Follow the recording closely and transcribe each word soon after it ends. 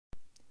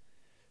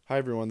Hi,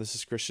 everyone. This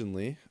is Christian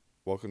Lee.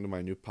 Welcome to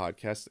my new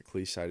podcast, The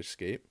Cleeside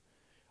Escape.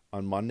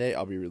 On Monday,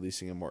 I'll be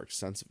releasing a more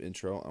extensive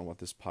intro on what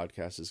this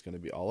podcast is going to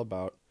be all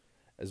about,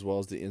 as well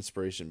as the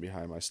inspiration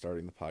behind my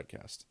starting the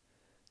podcast.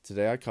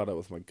 Today, I caught up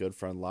with my good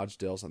friend Lodge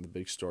Dales on the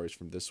big stories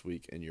from this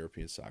week in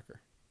European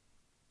soccer.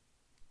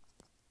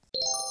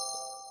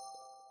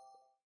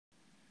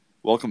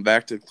 Welcome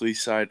back to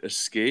Cleeside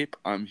Escape.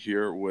 I'm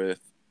here with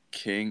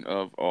King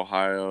of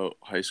Ohio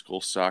high school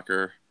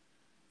soccer,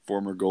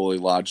 former goalie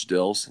Lodge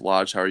Dales.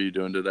 Lodge, how are you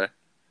doing today?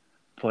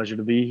 Pleasure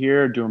to be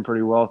here. Doing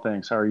pretty well,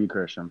 thanks. How are you,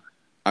 Christian?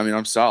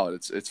 I'm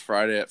solid. It's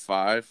Friday at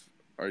 5.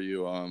 Are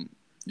you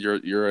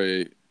you're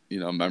a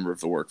member of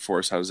the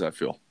workforce. How does that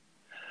feel?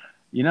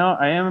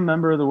 I am a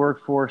member of the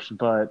workforce,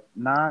 but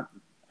not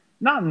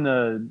in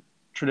the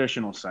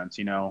traditional sense.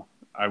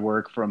 I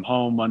work from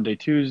home Monday,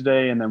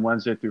 Tuesday, and then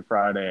Wednesday through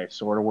Friday, I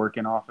sort of work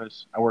in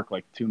office. I work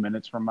like I live 2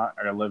 minutes from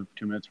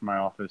my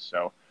office,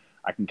 so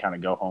I can kind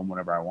of go home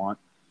whenever I want.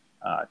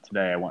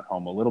 Today I went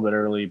home a little bit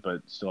early,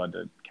 but still had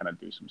to kind of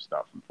do some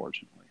stuff,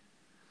 unfortunately.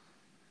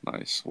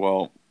 Nice.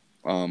 Well,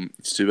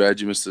 it's too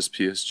bad you missed this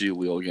PSG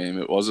Lille game.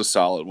 It was a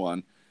solid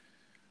one,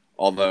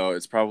 although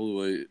it's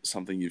probably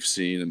something you've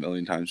seen a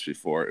million times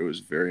before. It was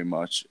very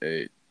much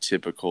a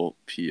typical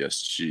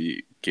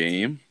PSG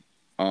game.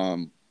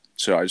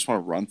 So I just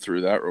want to run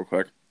through that real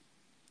quick.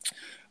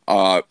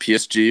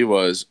 PSG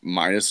was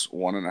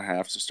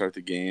 -1.5 to start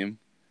the game.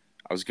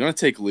 I was going to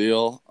take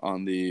Lille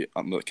on the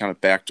kind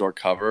of backdoor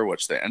cover,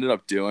 which they ended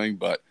up doing,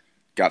 but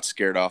got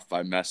scared off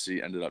by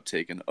Messi. Ended up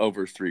taking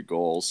over 3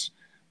 goals,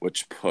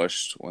 which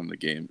pushed when the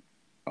game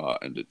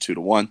ended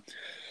 2-1.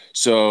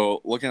 So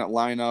looking at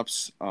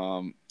lineups,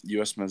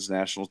 U.S. men's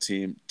national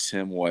team,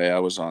 Tim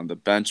Weah was on the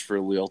bench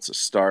for Lille to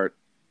start.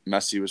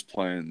 Messi was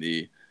playing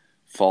the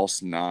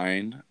false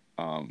 9.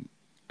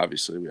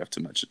 Obviously, we have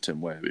to mention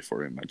Tim Weah before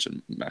we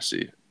mention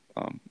Messi,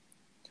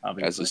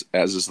 as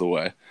is the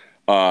way.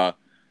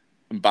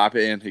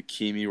 Mbappe and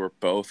Hakimi were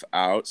both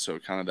out, so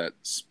kind of that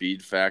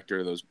speed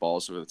factor, those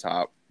balls over the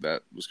top,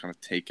 that was kind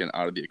of taken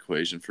out of the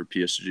equation for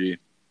PSG.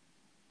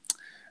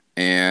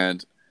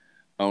 And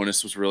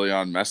onus was really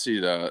on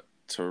Messi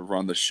to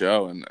run the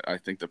show, and I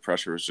think the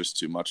pressure was just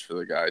too much for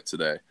the guy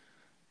today.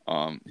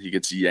 He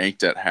gets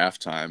yanked at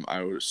halftime.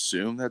 I would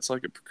assume that's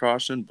like a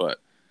precaution, but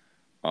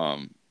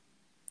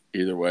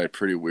either way,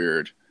 pretty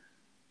weird.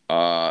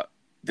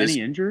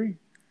 Any injury?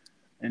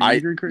 Any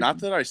injury, Christian? Not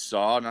that I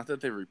saw, not that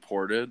they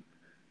reported,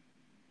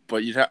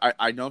 but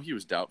I know he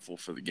was doubtful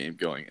for the game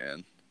going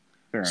in.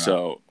 Fair enough.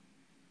 So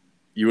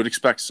you would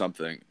expect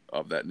something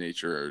of that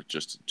nature, or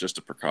just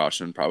a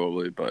precaution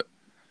probably, but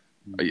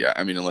yeah,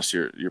 I mean, unless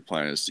your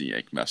plan is to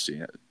yank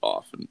Messi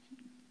off, and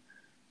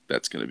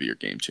that's going to be your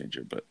game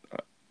changer. But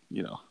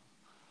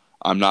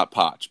I'm not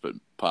Poch, but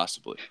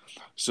possibly.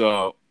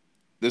 So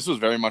this was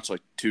very much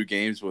like 2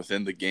 games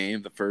within the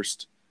game. The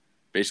first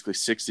basically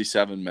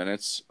 67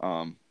 minutes,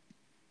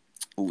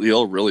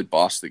 Lille really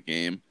bossed the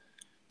game.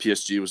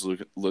 PSG was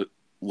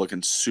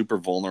looking super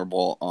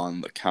vulnerable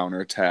on the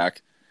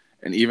counterattack.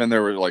 And even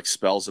there were like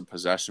spells of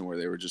possession where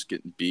they were just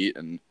getting beat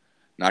and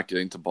not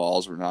getting to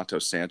balls. Renato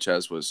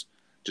Sanchez was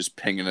just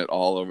pinging it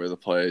all over the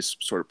place,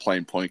 sort of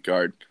playing point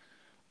guard.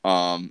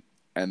 And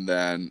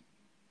then,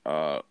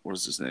 what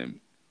is his name?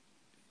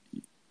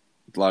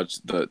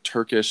 The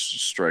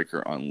Turkish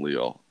striker on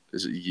Lille.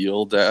 Is it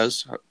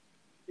Yildiz?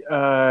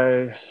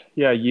 Yeah,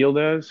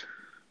 Yildiz.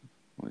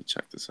 Let me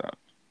check this out.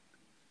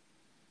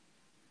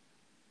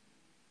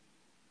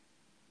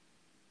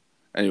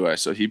 Anyway,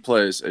 so he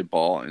plays a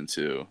ball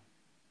into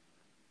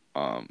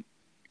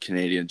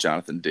Canadian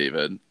Jonathan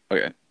David.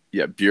 Okay,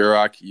 yeah,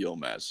 Burak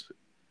Yilmaz.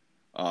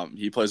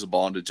 He plays a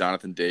ball into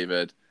Jonathan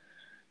David.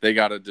 They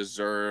got a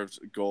deserved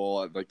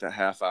goal at like the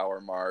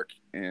half-hour mark,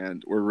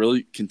 and we're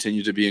really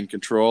continue to be in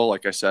control.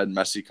 Like I said,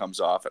 Messi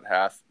comes off at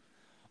half,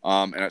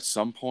 and at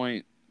some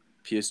point,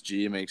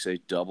 PSG makes a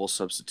double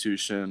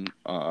substitution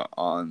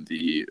on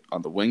the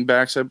wing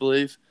backs, I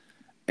believe.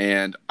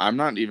 And I'm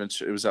not even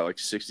sure. It was at like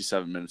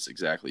 67 minutes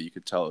exactly. You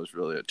could tell it was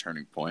really a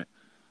turning point.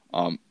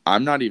 I'm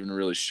not even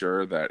really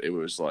sure that it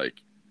was like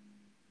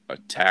a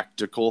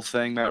tactical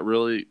thing that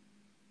really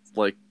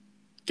like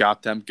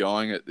got them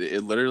going.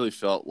 It literally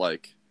felt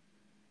like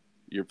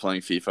you're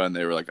playing FIFA and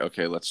they were like,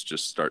 okay, let's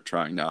just start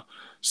trying now.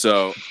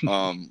 So,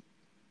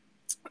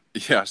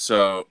 yeah.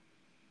 So,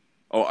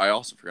 I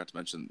also forgot to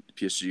mention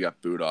PSG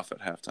got booed off at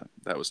halftime.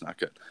 That was not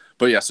good.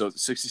 But yeah, so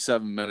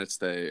 67 minutes,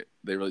 they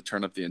really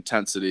turned up the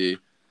intensity.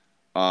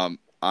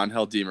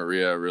 Angel Di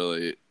Maria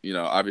really,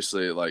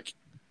 obviously like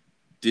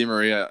Di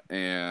Maria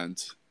and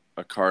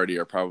Icardi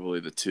are probably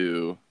the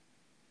two.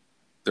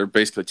 They're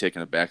basically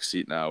taking a back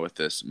seat now with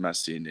this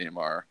Messi,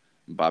 Neymar,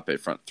 Mbappe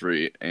front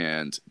 3,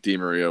 and Di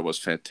Maria was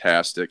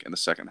fantastic in the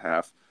second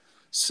half.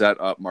 Set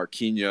up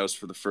Marquinhos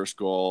for the first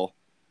goal.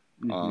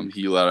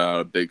 He let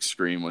out a big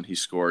scream when he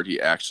scored.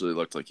 He actually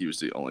looked like he was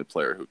the only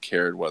player who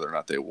cared whether or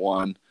not they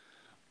won.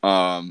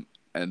 And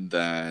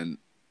then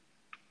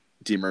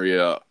Di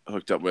Maria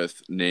hooked up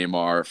with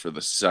Neymar for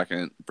the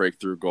second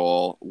breakthrough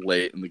goal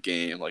late in the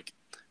game, like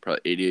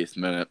probably 88th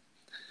minute.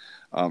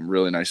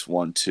 Really nice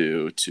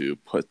 1-2 to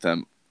put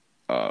them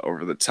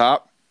over the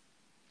top.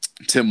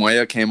 Tim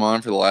Weah came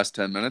on for the last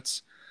 10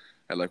 minutes.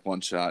 Had like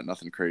one shot,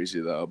 nothing crazy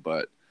though.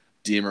 But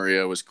Di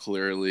Maria was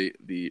clearly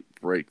the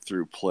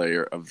breakthrough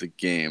player of the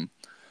game.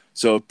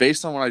 So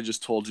based on what I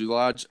just told you,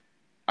 Lodge,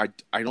 I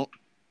don't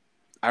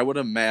I would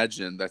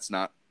imagine that's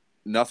not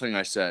nothing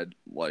I said,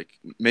 like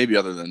maybe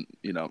other than,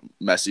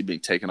 Messi being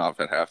taken off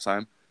at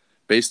halftime.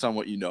 Based on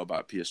what you know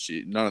about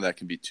PSG, none of that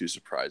can be too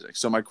surprising.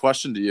 So my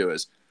question to you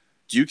is,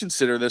 do you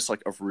consider this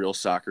like a real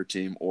soccer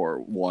team or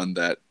one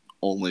that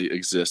only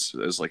exists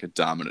as like a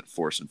dominant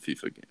force in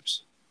FIFA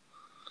games?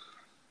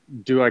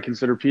 Do I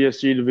consider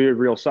PSG to be a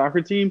real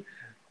soccer team?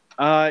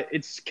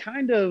 It's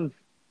kind of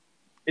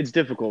it's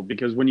difficult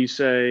because when you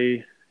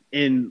say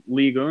in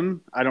Ligue 1,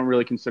 I don't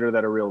really consider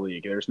that a real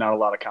league. There's not a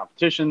lot of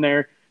competition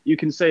there. You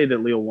can say that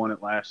Lille won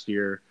it last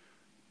year.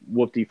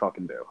 Whoop de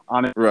fucking do.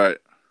 Honestly, Right.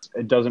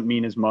 it doesn't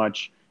mean as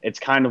much. It's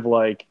kind of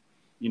like,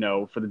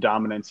 for the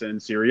dominance in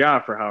Serie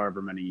A for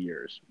however many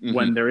years. Mm-hmm.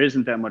 When there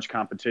isn't that much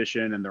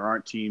competition and there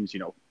aren't teams,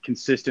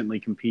 consistently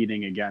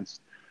competing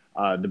against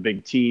the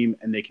big team,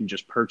 and they can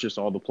just purchase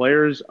all the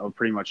players of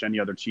pretty much any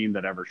other team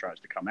that ever tries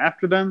to come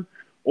after them,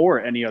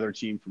 or any other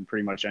team from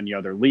pretty much any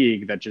other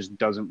league that just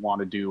doesn't want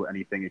to do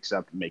anything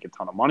except make a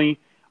ton of money.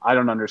 I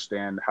don't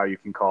understand how you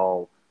can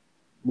call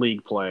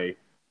league play,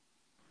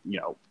 you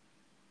know,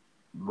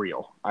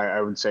 real. I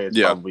would say it's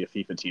Yeah. probably a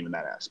FIFA team in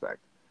that aspect.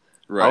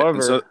 Right.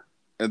 However,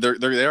 and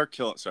they are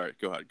killing. Sorry.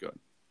 Go ahead. Go ahead.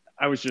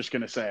 I was just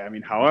going to say,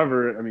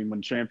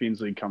 when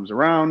Champions League comes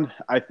around,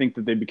 I think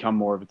that they become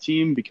more of a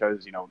team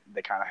because,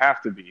 they kind of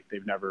have to be.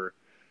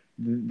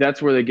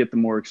 That's where they get the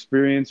more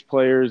experienced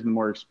players, the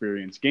more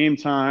experienced game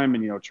time,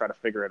 and, try to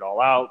figure it all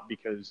out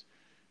because,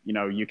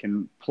 you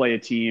can play a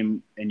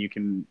team and you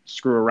can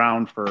screw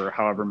around for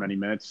however many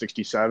minutes,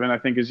 67, I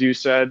think, as you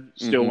said,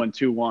 still win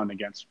 2-1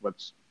 against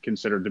what's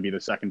considered to be the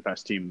second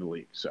best team in the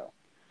league. So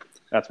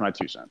that's my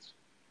 2 cents.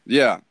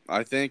 Yeah.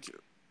 I think,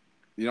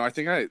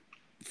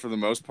 for the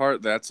most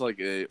part, that's like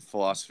a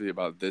philosophy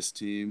about this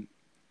team.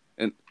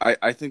 And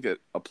I think it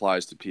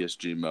applies to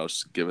PSG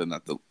most, given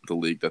that the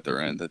league that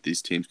they're in, that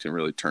these teams can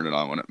really turn it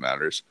on when it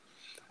matters.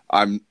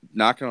 I'm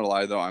not going to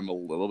lie, though, I'm a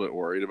little bit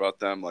worried about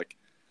them. Like,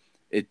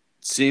 it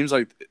seems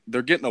like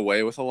they're getting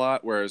away with a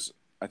lot, whereas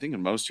I think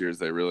in most years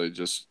they really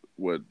just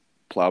would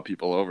plow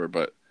people over.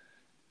 But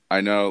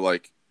I know,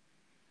 like,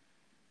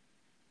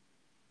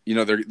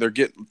 they're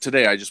getting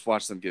today. I just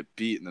watched them get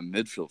beat in the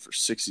midfield for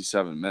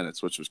 67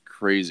 minutes, which was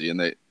crazy.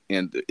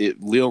 And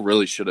Lille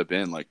really should have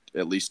been like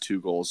at least 2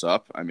 goals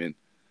up. I mean,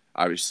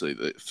 obviously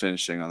the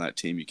finishing on that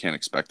team, you can't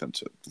expect them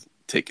to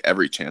take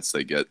every chance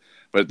they get,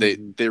 but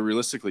they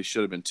realistically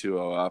should have been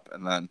 2-0 up.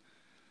 And then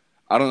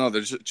I don't know.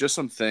 There's just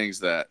some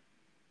things that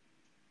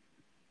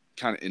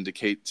kind of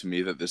indicate to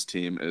me that this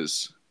team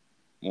is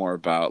more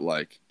about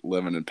like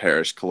living in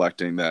Paris,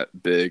 collecting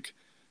that big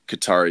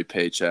Qatari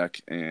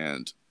paycheck,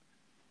 and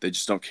they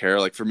just don't care.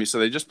 Like for me, so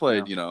they just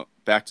played,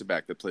 back to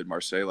back. They played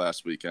Marseille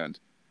last weekend,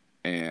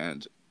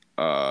 and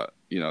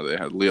they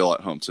had Lille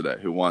at home today,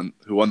 who won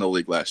the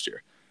league last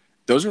year.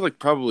 Those are like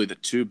probably the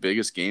 2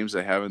 biggest games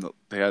they had in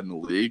the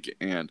league,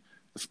 and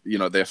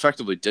they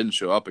effectively didn't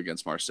show up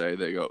against Marseille.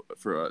 They go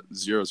for a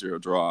 0-0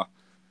 draw,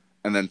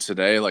 and then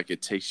today, like,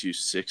 it takes you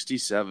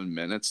 67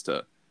 minutes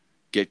to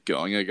get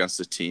going against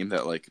a team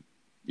that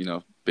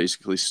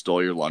basically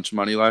stole your lunch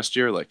money last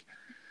year. Like,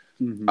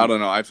 I don't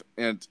know.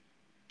 And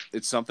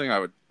it's something I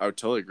would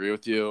totally agree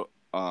with you.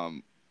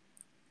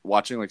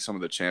 Watching like some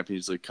of the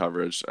Champions League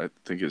coverage, I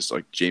think it's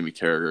like Jamie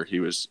Carragher. He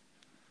was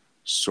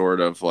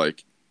sort of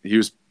like he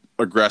was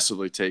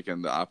aggressively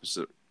taking the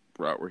opposite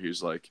route, where he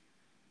was like,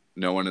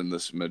 no one in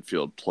this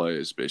midfield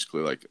plays.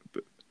 Basically,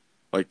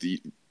 like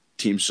the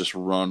teams just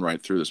run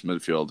right through this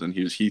midfield, and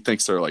he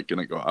thinks they're like going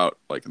to go out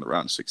like in the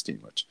round of 16,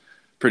 which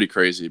pretty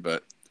crazy.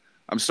 But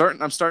I'm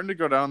starting to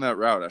go down that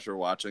route after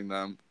watching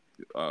them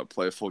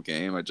play a full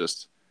game.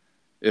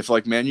 If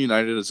like Man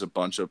United is a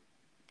bunch of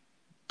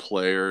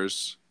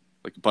players,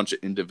 like a bunch of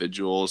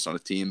individuals on a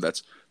team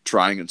that's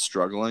trying and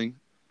struggling,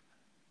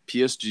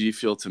 PSG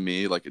feel to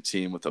me like a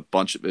team with a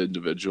bunch of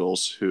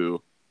individuals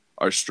who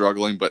are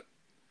struggling, but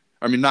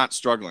I mean, not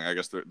struggling. I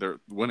guess they're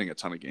winning a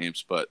ton of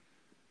games, but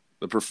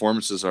the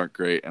performances aren't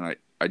great, and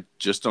I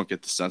just don't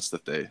get the sense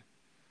that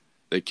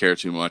they care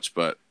too much.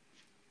 But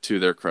to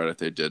their credit,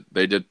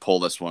 they did pull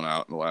this one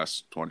out in the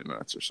last 20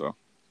 minutes or so.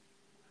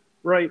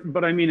 Right,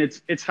 but I mean,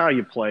 it's how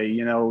you play.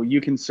 You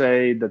can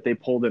say that they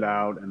pulled it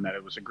out and that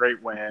it was a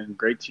great win,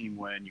 great team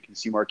win. You can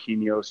see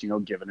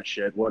Marquinhos, giving a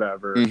shit,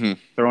 whatever,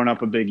 throwing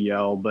up a big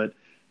yell. But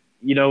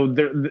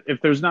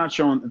if they're not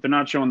showing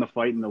the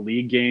fight in the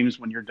league games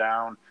when you're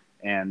down,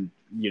 and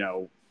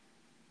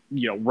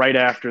right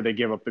after they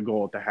give up the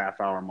goal at the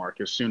half-hour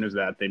mark, as soon as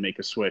that they make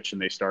a switch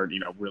and they start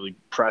really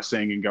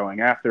pressing and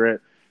going after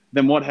it.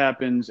 Then what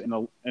happens in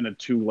a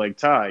 2-leg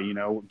tie?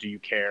 Do you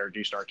care? Do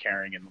you start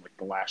caring in like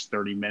the last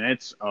 30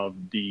 minutes of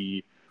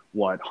the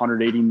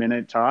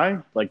 180-minute tie?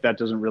 Like, that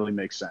doesn't really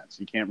make sense.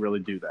 You can't really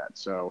do that.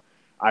 So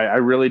I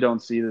really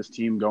don't see this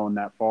team going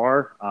that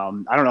far.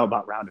 I don't know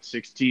about round of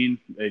 16.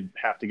 They'd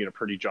have to get a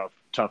pretty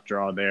tough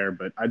draw there,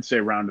 but I'd say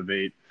round of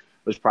 8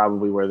 was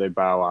probably where they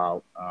bow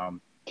out.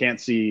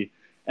 Can't see,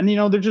 and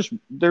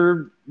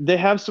they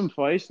have some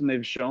fights and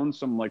they've shown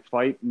some like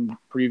fight in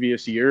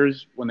previous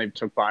years when they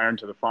took Bayern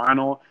to the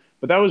final.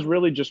 But that was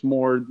really just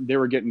more they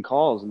were getting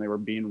calls and they were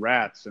being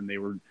rats and they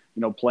were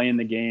playing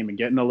the game and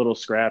getting a little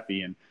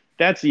scrappy, and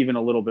that's even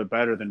a little bit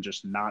better than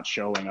just not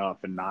showing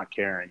up and not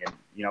caring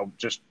and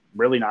just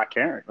really not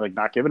caring, like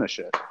not giving a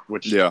shit,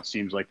 which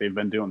seems like they've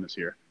been doing this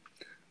year.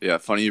 Yeah,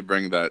 funny you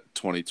bring that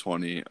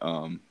 2020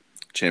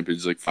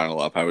 Champions League final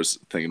up. I was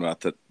thinking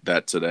about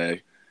that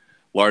today,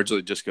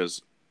 largely just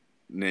because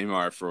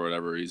Neymar, for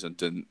whatever reason,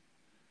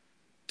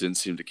 didn't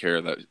seem to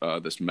care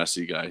that this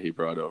Messi guy he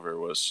brought over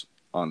was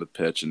on the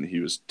pitch, and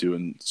he was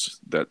doing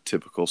that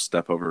typical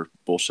step over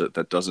bullshit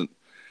that doesn't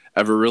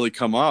ever really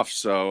come off.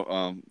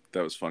 So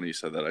that was funny you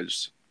said that.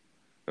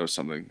 That was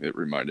something it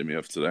reminded me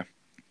of today.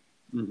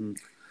 Mm-hmm.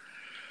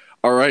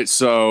 All right,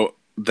 so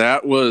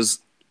that was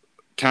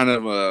kind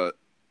of a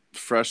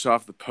fresh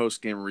off the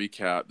post-game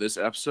recap. This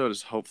episode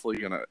is hopefully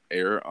going to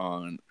air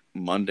on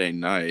Monday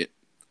night.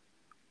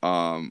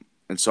 And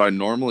so I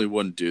normally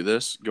wouldn't do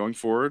this going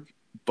forward,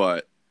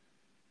 but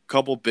a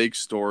couple big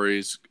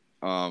stories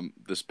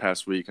this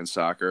past week in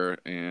soccer,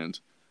 and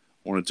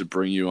wanted to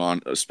bring you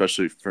on,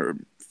 especially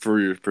for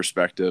your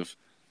perspective,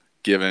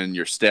 given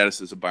your status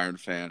as a Bayern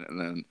fan, and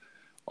then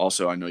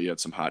also I know you had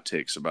some hot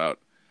takes about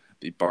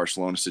the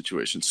Barcelona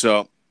situation.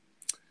 So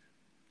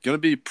going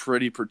to be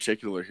pretty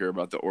particular here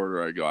about the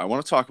order I go. I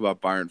want to talk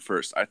about Bayern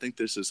first. I think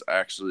this is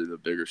actually the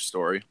bigger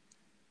story.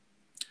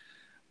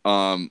 So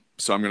I'm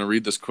going to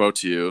read this quote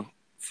to you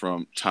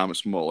from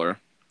Thomas Muller.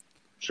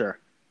 Sure.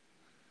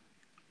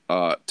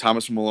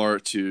 Thomas Muller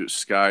to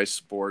Sky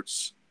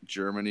Sports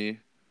Germany.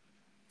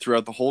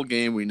 Throughout the whole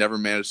game, we never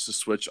managed to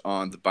switch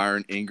on the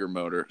Bayern anger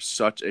motor.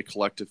 Such a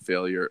collective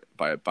failure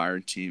by a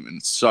Bayern team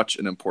in such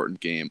an important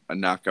game, a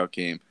knockout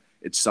game.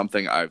 It's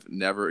something I've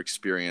never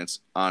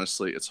experienced.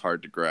 Honestly, it's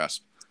hard to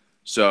grasp.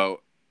 So,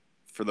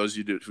 for those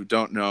of you who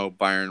don't know,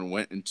 Bayern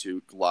went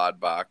into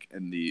Gladbach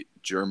in the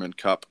German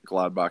Cup.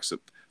 Gladbach's a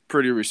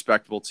pretty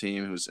respectable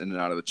team who's in and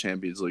out of the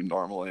Champions League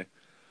normally.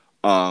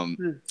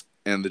 And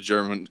the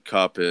German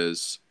Cup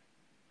is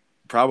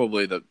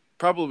probably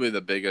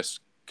the biggest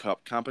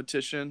cup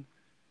competition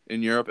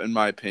in Europe, in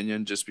my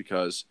opinion, just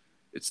because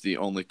it's the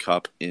only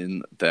cup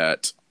in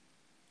that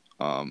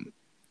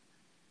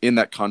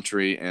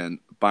country, and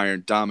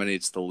Bayern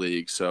dominates the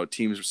league, so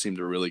teams seem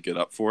to really get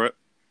up for it.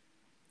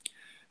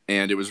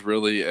 And it was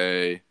really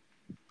a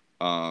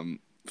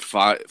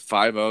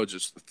 5-0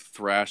 just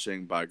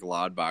thrashing by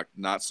Gladbach,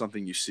 not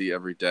something you see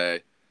every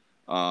day,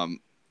 and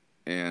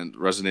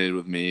resonated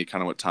with me,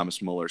 kind of what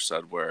Thomas Muller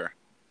said, where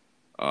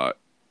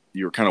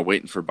you were kind of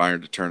waiting for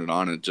Bayern to turn it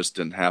on, and it just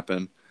didn't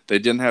happen. They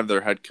didn't have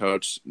their head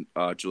coach,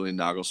 Julian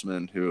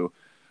Nagelsmann, who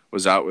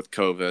was out with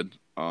COVID,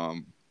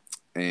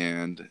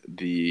 and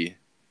the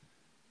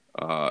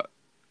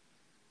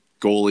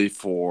goalie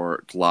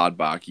for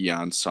Gladbach,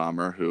 Jan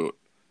Sommer, who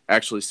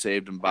actually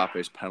saved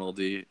Mbappe's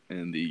penalty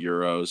in the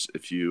Euros,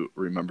 if you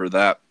remember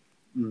that.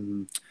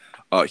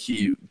 Mm-hmm.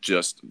 He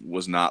just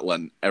was not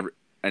letting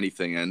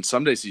anything in.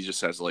 Some days he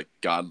just has like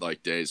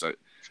godlike days.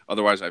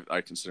 Otherwise,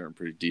 I consider him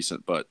pretty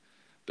decent, but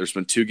there's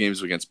been 2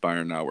 games against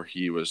Bayern now where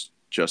he was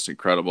just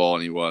incredible,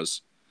 and he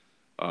was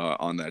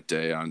on that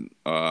day on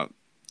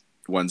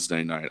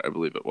Wednesday night, I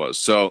believe it was.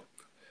 So,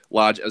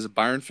 Lodge, as a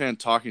Bayern fan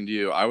talking to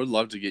you, I would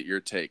love to get your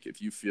take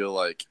if you feel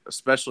like,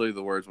 especially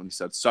the words when he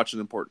said such an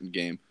important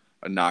game,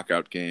 a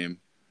knockout game,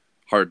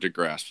 hard to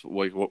grasp.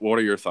 What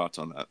are your thoughts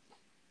on that?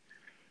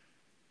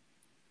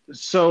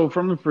 So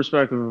from the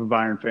perspective of a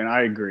Bayern fan,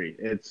 I agree.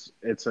 It's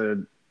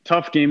a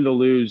tough game to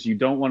lose. You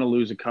don't want to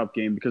lose a cup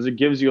game because it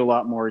gives you a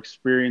lot more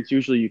experience.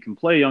 Usually you can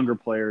play younger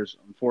players.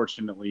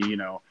 Unfortunately,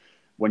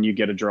 when you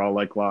get a draw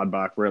like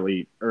Gladbach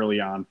really early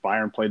on,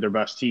 Bayern played their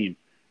best team.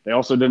 They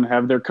also didn't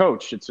have their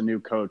coach. It's a new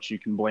coach. You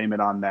can blame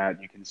it on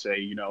that. You can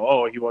say,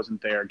 oh, he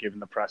wasn't there given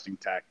the pressing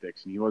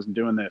tactics, and he wasn't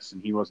doing this,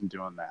 and he wasn't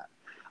doing that.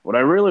 What I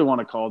really want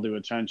to call to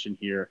attention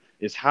here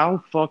is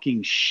how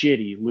fucking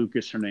shitty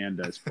Lucas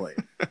Hernandez played.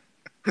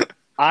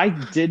 I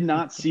did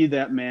not see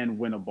that man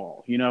win a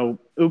ball.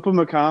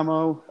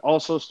 Upamecano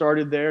also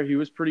started there. He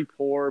was pretty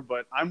poor,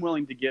 but I'm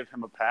willing to give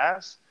him a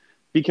pass.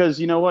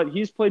 Because you know what?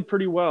 He's played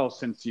pretty well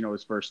since,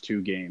 his first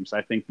 2 games.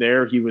 I think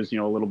there he was,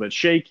 a little bit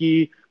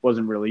shaky,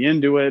 wasn't really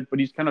into it, but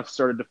he's kind of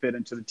started to fit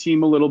into the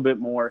team a little bit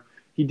more.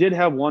 He did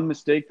have one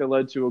mistake that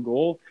led to a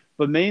goal,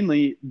 but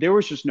mainly there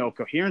was just no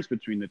coherence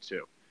between the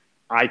two.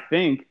 I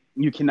think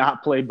you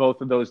cannot play both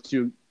of those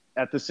two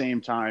at the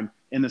same time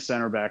in the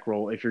center back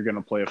role if you're going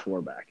to play a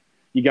 4-back.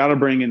 You got to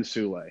bring in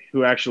Sule,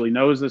 who actually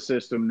knows the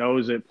system,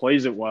 knows it,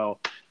 plays it well.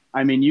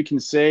 I mean, you can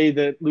say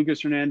that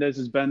Lucas Hernandez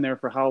has been there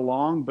for how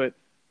long, but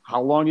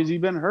how long has he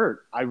been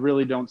hurt? I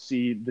really don't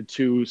see the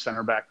 2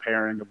 center back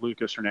pairing of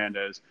Lucas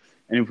Hernandez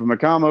and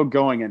Upamecano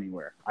going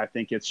anywhere. I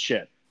think it's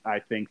shit. I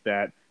think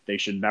that they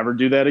should never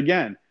do that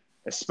again.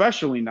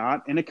 especially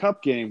not in a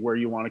cup game where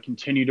you want to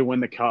continue to win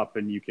the cup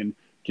and you can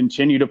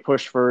continue to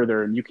push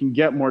further and you can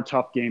get more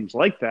tough games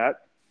like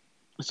that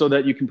so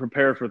that you can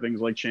prepare for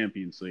things like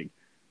Champions League.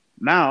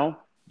 Now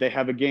they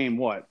have a game,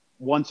 what,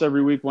 once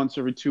every week, once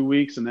every 2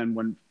 weeks. And then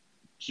when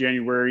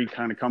January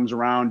kind of comes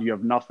around, you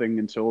have nothing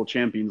until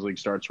Champions League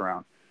starts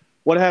around.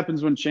 What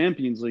happens when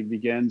Champions League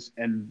begins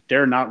and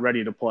they're not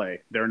ready to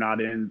play? They're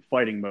not in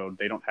fighting mode.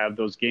 They don't have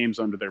those games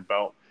under their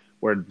belt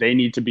where they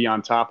need to be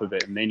on top of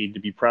it and they need to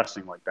be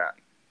pressing like that.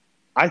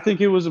 I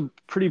think it was a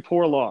pretty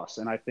poor loss,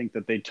 and I think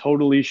that they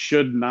totally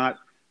should not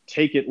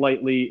take it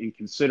lightly and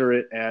consider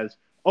it as,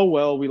 oh,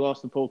 well, we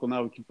lost the Pokal,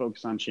 now we can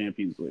focus on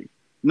Champions League.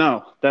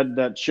 No,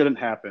 that shouldn't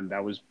happen.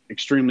 That was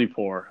extremely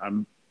poor.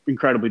 I'm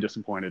incredibly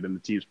disappointed in the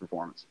team's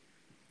performance.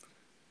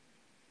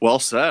 Well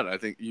said. I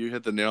think you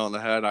hit the nail on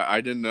the head. I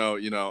didn't know,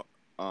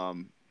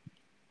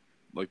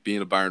 like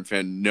being a Bayern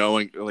fan,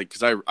 knowing, like,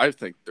 because I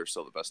think they're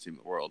still the best team in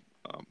the world.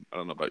 I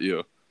don't know about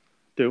you,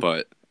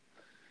 but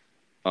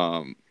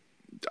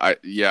I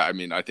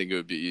think it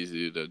would be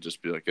easy to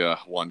just be like,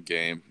 one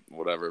game,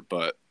 whatever.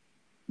 But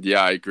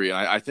yeah, I agree.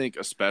 I think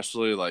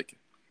especially like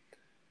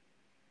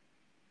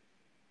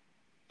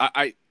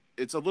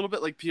it's a little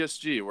bit like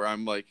PSG where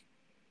I'm like,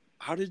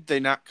 how did they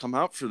not come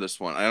out for this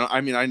one?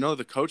 I know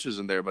the coach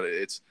isn't there, but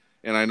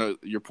and I know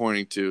you're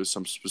pointing to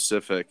some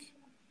specific,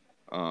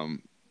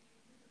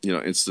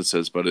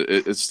 instances, but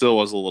it still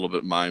was a little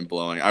bit mind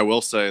blowing. I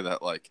will say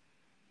that like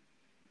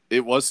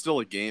it was still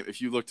a game.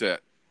 If you looked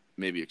at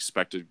maybe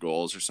expected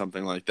goals or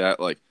something like that,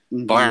 like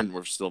Bayern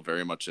were still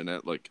very much in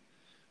it. Like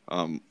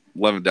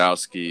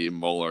Lewandowski,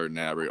 Muller,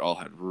 Gnabry all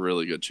had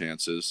really good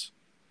chances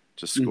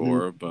to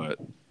score, but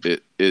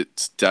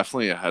it's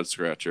definitely a head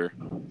scratcher.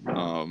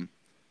 And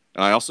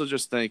I also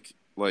just think,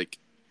 like,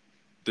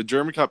 the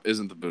German Cup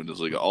isn't the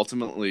Bundesliga.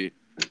 Ultimately,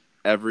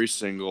 every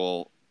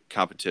single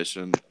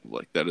competition,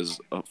 like, that is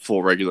a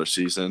full regular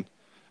season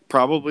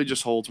probably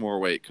just holds more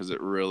weight because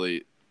it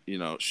really,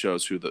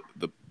 shows who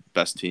the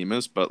best team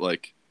is. But,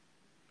 like,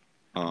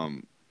 I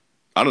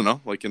don't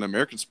know. Like, in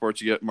American sports,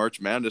 you get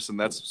March Madness, and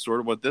that's sort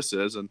of what this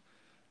is. And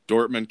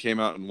Dortmund came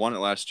out and won it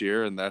last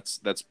year, and that's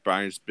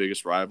Bayern's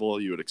biggest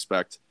rival. You would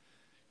expect,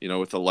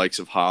 with the likes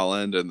of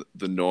Haaland and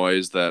the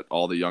noise that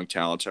all the young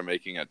talents are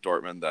making at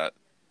Dortmund, that,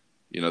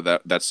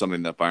 that's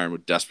something that Bayern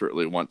would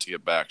desperately want to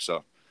get back.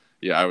 So,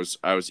 yeah,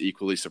 I was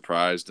equally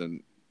surprised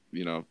and,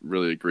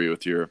 really agree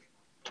with your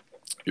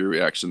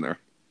reaction there.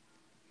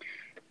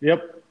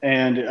 Yep.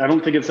 And I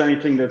don't think it's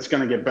anything that's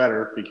going to get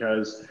better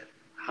because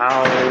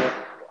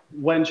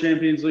when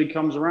Champions League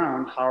comes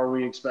around, how are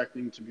we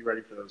expecting to be ready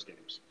for those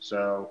games?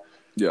 So,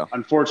 yeah,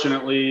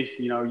 unfortunately,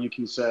 you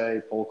can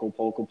say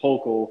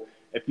Pokal.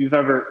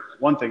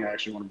 One thing I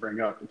actually want to bring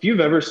up, if you've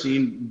ever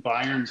seen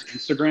Bayern's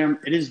Instagram,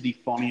 it is the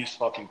funniest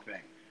fucking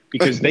thing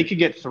because they could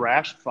get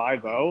thrashed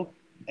 5-0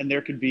 and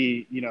there could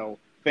be,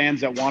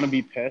 fans that want to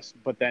be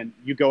pissed, but then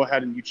you go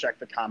ahead and you check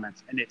the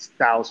comments and it's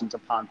thousands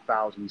upon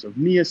thousands of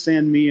Mia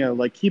San Mia,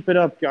 like, keep it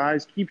up,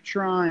 guys, keep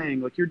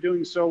trying, like, you're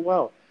doing so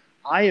well.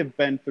 I've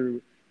been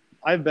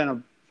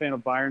a fan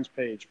of Bayern's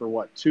page for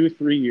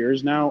 2-3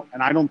 years now,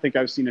 and I don't think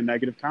I've seen a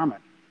negative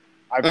comment.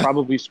 I've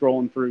probably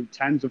scrolling through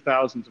tens of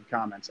thousands of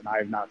comments, and I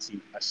have not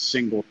seen a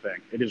single thing.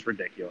 It is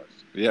ridiculous.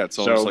 Yeah, it's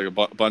almost like a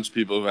bunch of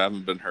people who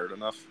haven't been heard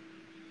enough.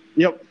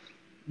 Yep.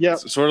 Yeah.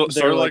 Sort of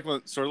like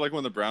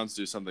when the Browns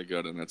do something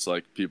good, and it's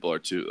like people are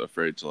too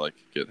afraid to like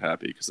get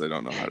happy because they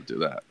don't know how to do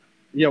that.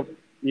 Yep.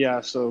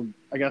 Yeah. So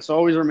I guess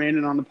always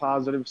remaining on the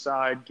positive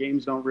side.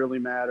 Games don't really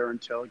matter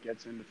until it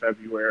gets into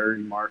February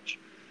and March.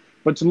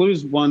 But to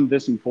lose one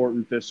this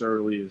important this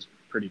early is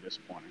pretty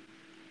disappointing.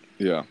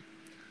 Yeah.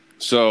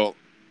 So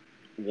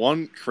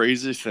one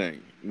crazy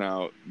thing.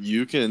 Now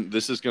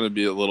this is going to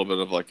be a little bit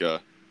of like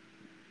a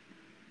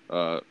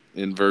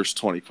inverse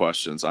 20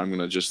 questions. I'm going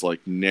to just like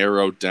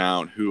narrow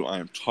down who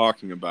I'm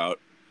talking about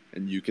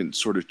and you can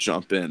sort of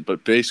jump in.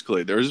 But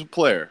basically there's a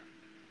player.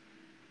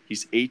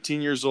 He's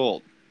 18 years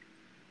old.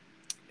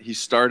 He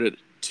started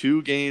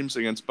 2 games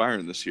against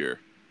Bayern this year.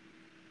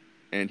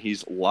 And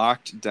he's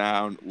locked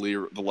down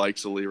the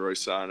likes of Leroy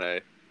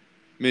Sané.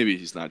 Maybe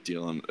he's not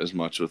dealing as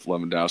much with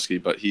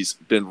Lewandowski, but he's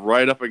been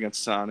right up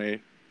against Sané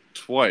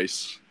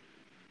twice.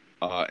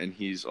 And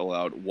he's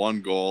allowed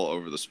 1 goal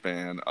over the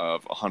span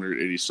of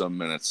 180-some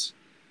minutes.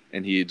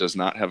 And he does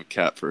not have a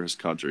cap for his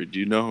country. Do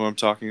you know who I'm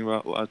talking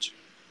about, Lech?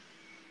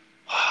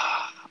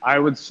 I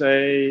would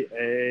say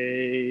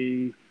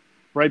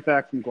right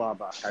back from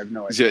Gladbach. I have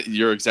no idea.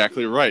 You're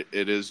exactly right.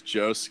 It is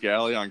Joe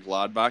Scally on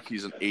Gladbach.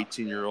 He's an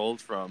 18-year-old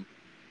from,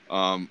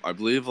 I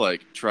believe,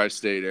 like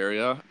tri-state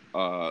area.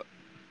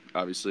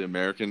 Obviously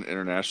American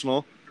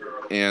international.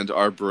 And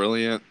our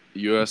brilliant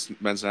U.S.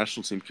 men's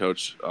national team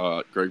coach,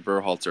 Greg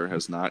Berhalter,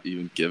 has not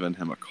even given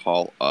him a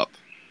call up,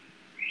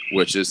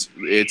 which is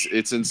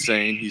it's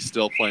insane. He's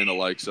still playing the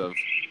likes of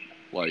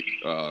like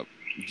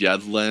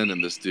Yedlin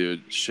and this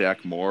dude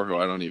Shaq Moore, who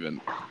I don't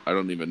even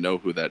know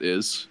who that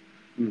is.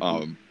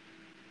 Mm-hmm.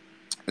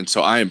 And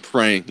so I am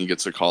praying he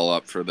gets a call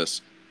up for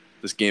this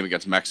game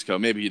against Mexico.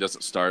 Maybe he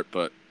doesn't start,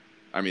 but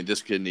I mean,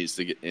 this kid needs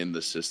to get in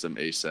the system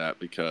ASAP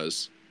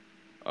because,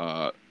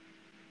 uh,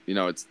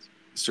 it's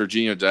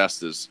Serginho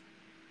Dest is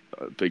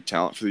a big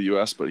talent for the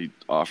U.S., but he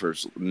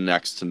offers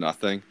next to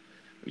nothing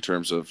in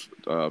terms of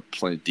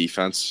playing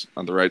defense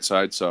on the right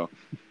side. So,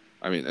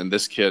 I mean, and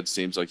this kid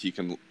seems like he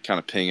can kind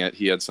of ping it.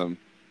 He had some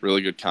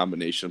really good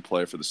combination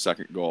play for the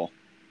second goal.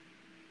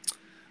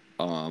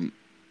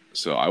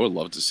 So I would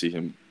love to see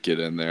him get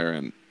in there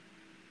and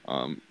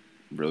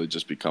really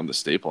just become the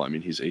staple. I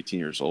mean, he's 18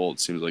 years old. It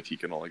seems like he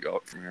can only go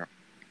up from here.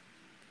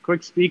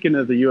 Quick, speaking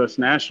of the U.S.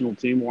 national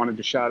team, wanted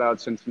to shout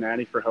out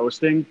Cincinnati for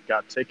hosting.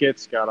 Got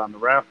tickets, got on the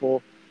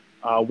raffle.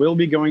 We'll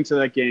be going to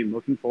that game.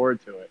 Looking forward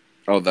to it.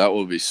 Oh, that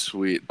will be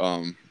sweet.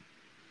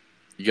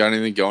 You got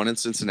anything going in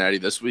Cincinnati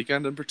this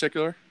weekend in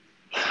particular?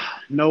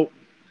 Nope.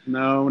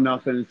 No,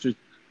 nothing. It's just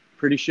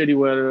pretty shitty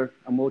weather.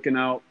 I'm looking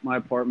out my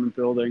apartment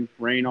building.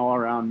 Rain all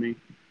around me.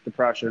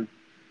 Depression.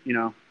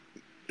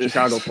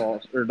 Chicago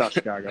Falls. Or not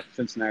Chicago.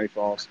 Cincinnati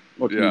Falls.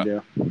 What can you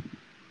do?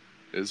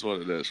 It is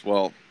what it is.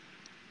 Well,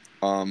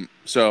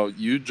 so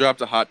you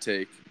dropped a hot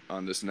take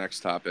on this next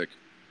topic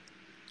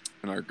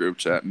in our group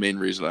chat. Main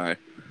reason I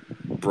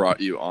brought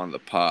you on the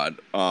pod,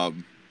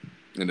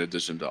 in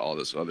addition to all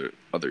this other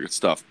good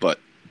stuff. But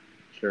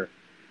sure.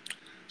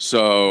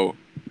 So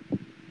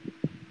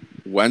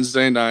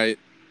Wednesday night,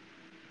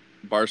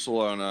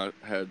 Barcelona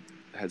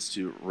heads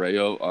to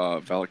Rayo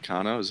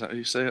Vallecano. Is that how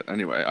you say it?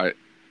 Anyway,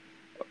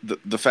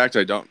 the fact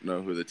I don't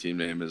know who the team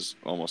name is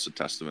almost a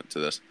testament to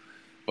this.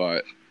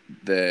 But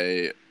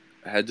they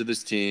head to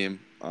this team,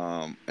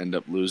 end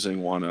up losing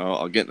 1-0.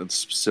 I'll get into the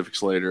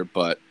specifics later,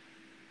 but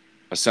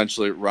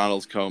essentially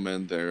Ronald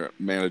Koeman, their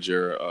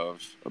manager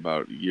of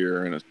about a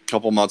year and a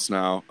couple months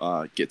now,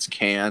 gets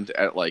canned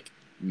at like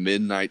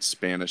midnight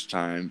Spanish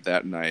time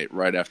that night,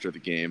 right after the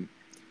game.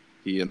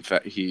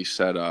 He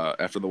said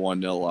after the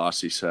 1-0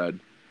 loss, he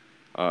said,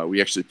 we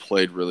actually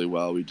played really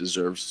well. We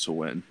deserved to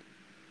win.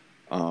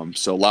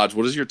 So Lodge,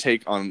 what is your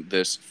take on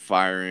this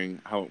firing,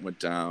 how it went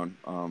down?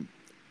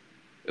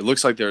 It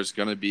looks like there's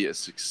going to be a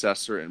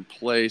successor in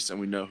place, and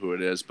we know who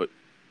it is, but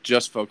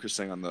just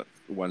focusing on the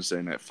Wednesday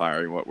night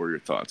firing, what were your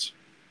thoughts?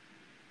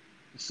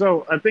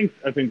 So I think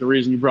the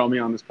reason you brought me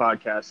on this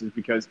podcast is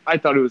because I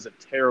thought it was a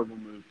terrible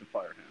move to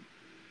fire him.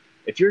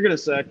 If you're going to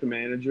sack the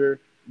manager,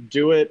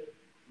 do it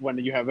when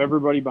you have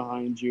everybody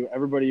behind you,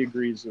 everybody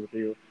agrees with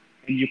you,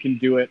 and you can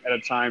do it at a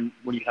time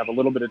when you have a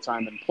little bit of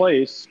time in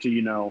place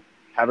to,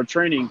 have a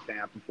training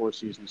camp before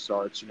season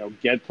starts,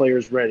 get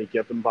players ready,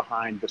 get them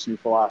behind this new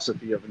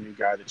philosophy of a new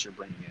guy that you're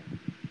bringing in.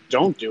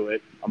 Don't do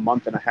it a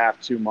month and a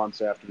half, 2 months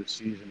after the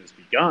season has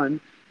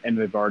begun, and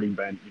they've already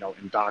been,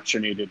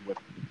 indoctrinated with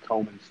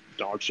Koeman's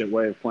dog shit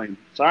way of playing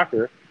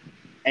soccer.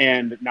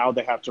 And now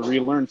they have to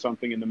relearn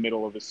something in the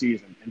middle of the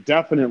season. And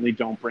definitely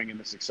don't bring in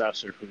the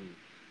successor who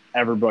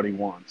everybody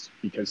wants,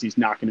 because he's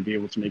not going to be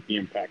able to make the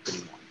impact that he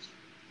wants.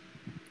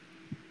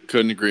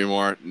 Couldn't agree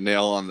more.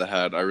 Nail on the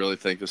head. I really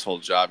think this whole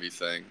Xavi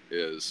thing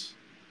is,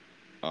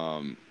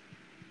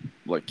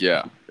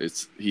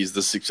 he's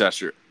the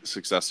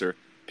successor.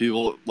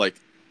 People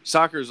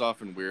soccer is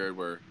often weird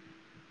where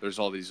there's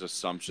all these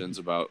assumptions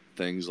about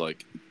things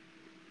like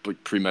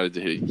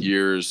premeditated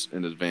years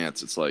in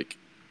advance. It's like,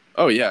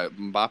 oh yeah,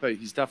 Mbappe,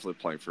 he's definitely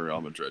playing for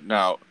Real Madrid.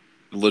 Now,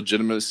 the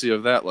legitimacy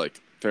of that,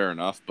 fair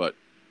enough, but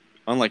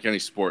unlike any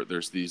sport,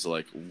 there's these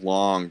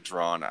long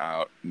drawn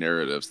out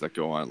narratives that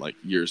go on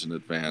years in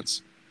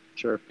advance.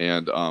 Sure.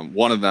 And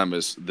one of them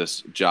is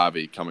this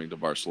Xavi coming to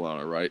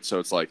Barcelona, right? So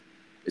it's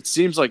it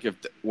seems like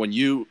when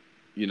you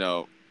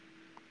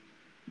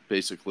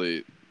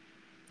basically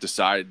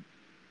decide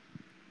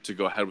to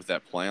go ahead with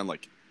that plan,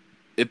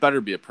 it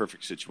better be a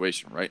perfect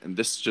situation, right? And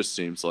this just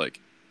seems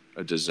like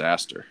a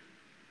disaster.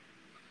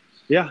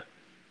 Yeah.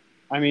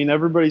 I mean,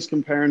 everybody's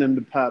comparing him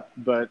to Pep,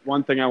 but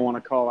one thing I want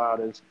to call out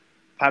is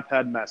Pep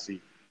had Messi,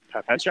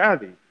 Pep had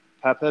Xavi,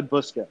 Pep had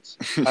Busquets,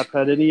 Pep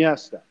had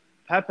Iniesta.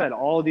 Pep had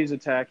all of these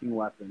attacking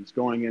weapons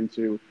going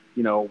into,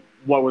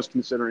 what was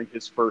considering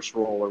his first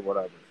role or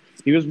whatever.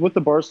 He was with the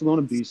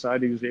Barcelona B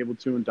side. He was able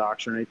to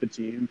indoctrinate the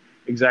team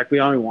exactly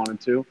how he wanted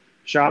to.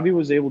 Xavi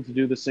was able to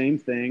do the same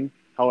thing,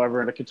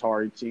 however, at a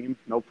Qatari team,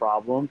 no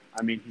problem.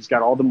 I mean, he's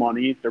got all the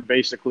money. They're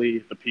basically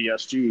the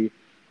PSG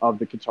of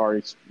the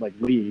Qatari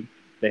league.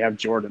 They have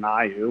Jordan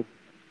Ayew,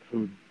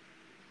 who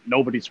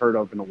nobody's heard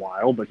of in a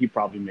while, but he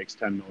probably makes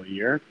 $10 million a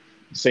year.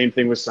 Same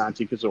thing with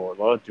Santi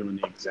Cazorla, doing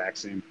the exact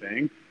same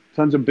thing.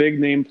 Tons of big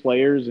name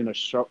players in a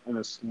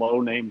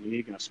slow name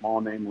league, in a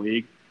small name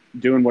league,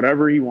 doing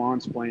whatever he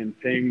wants, playing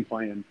ping,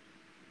 playing,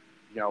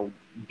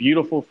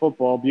 beautiful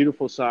football,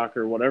 beautiful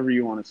soccer, whatever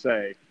you want to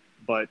say.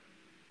 But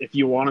if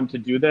you want him to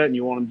do that and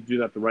you want him to do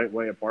that the right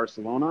way at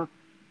Barcelona,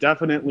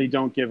 definitely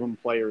don't give him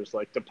players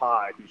like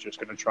Depay, who's just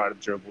going to try to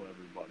dribble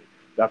everybody.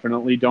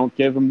 Definitely don't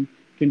give him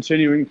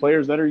continuing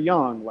players that are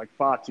young, like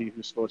Fati,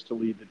 who's supposed to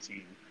lead the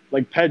team,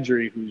 like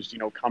Pedri, who's,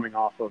 coming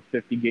off of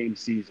 50-game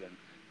season.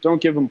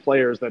 Don't give him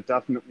players that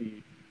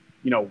definitely,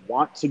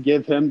 want to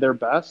give him their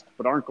best,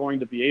 but aren't going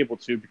to be able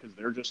to because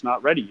they're just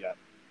not ready yet.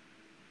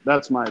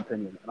 That's my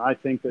opinion. And I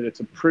think that it's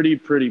a pretty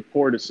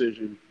poor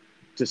decision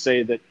to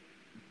say that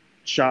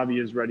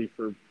Xavi is ready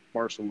for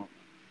Barcelona.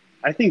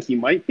 I think he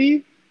might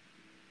be.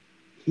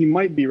 He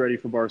might be ready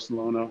for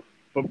Barcelona,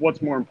 but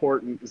what's more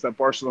important is that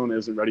Barcelona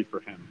isn't ready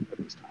for him at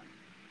this time.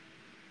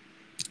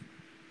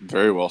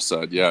 Very well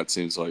said. Yeah, it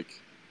seems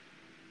like,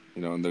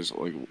 and there's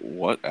like,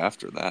 what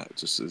after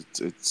that?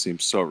 It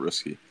seems so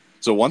risky.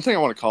 So one thing I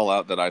want to call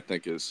out that I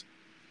think is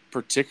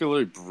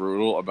particularly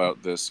brutal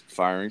about this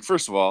firing.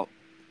 First of all,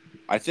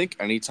 I think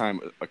anytime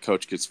a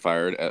coach gets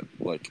fired at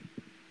like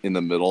in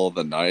the middle of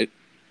the night,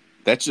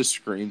 that just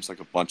screams like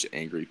a bunch of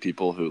angry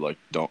people who like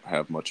don't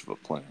have much of a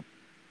plan.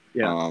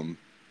 Yeah.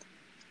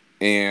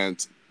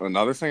 And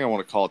another thing I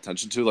want to call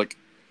attention to, like,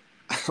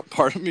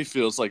 part of me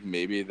feels like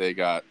maybe they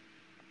got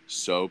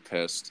so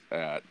pissed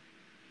at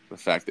the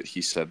fact that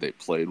he said they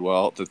played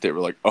well that they were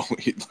like, "Oh,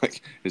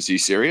 like, is he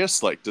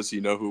serious? Like, does he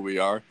know who we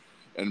are?"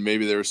 And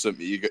maybe there was some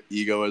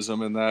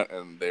egoism in that,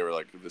 and they were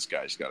like, "This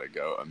guy's got to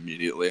go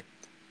immediately."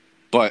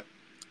 But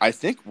I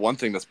think one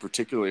thing that's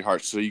particularly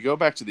harsh. So you go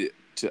back to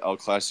El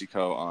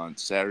Clasico on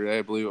Saturday,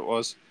 I believe it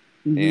was,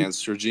 and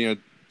Serginho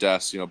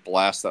Dest,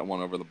 blast that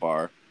one over the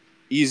bar.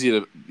 Easy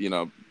to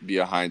be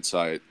a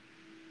hindsight,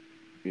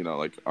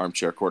 like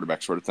armchair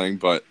quarterback sort of thing,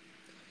 but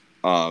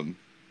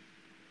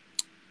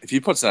if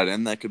he puts that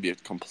in, that could be a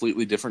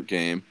completely different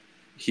game.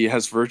 He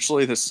has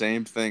virtually the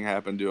same thing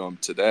happen to him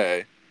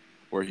today,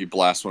 where he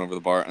blasts one over the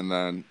bar, and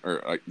then,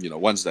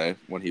 Wednesday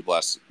when he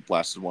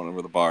blasted one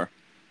over the bar,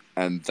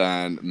 and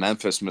then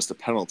Memphis missed a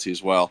penalty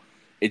as well.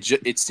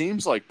 It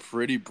seems like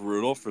pretty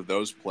brutal for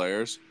those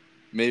players.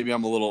 Maybe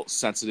I'm a little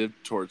sensitive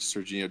towards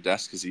Serginho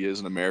Dest because he is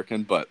an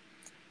American, but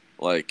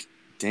like,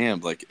 damn,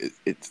 like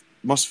it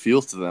must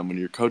feel to them when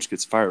your coach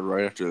gets fired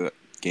right after that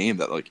game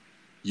that like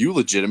you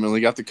legitimately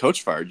got the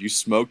coach fired. You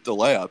smoked the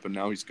layup, and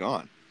now he's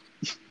gone.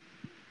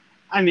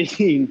 I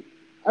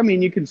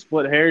mean, you can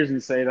split hairs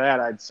and say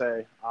that. I'd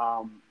say,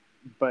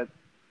 but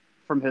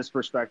from his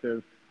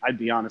perspective, I'd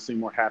be honestly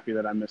more happy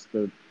that I missed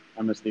the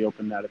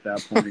open net at that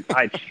point.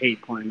 I'd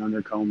hate playing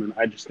under Koeman.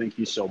 I just think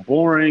he's so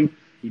boring.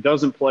 He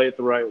doesn't play it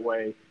the right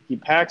way. He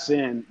packs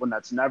in when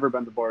that's never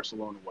been the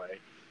Barcelona way.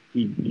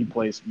 He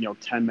plays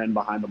 10 men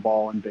behind the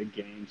ball in big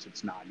games.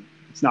 It's not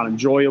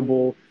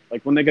enjoyable.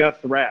 Like when they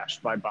got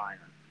thrashed by Bayern,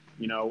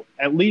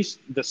 at least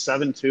the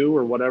 7-2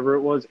 or whatever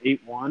it was,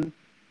 8-1.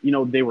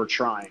 They were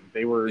trying.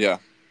 They were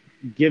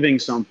giving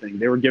something.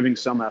 They were giving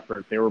some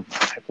effort. They were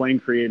playing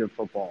creative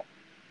football.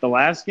 The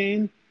last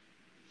game,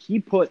 he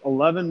put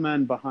 11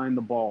 men behind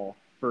the ball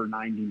for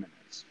 90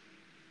 minutes.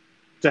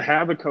 To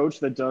have a coach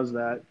that does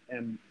that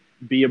and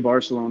be a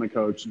Barcelona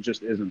coach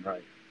just isn't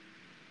right.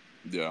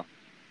 Yeah.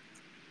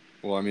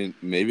 Well, I mean,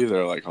 maybe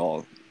they're like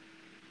all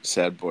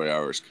sad boy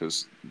hours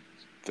because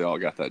they all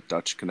got that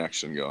Dutch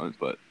connection going,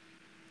 but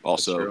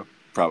also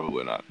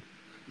probably not.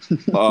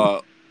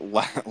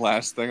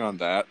 Last thing on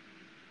that,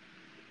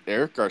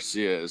 Eric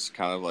Garcia is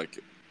kind of like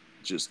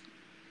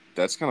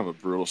that's kind of a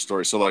brutal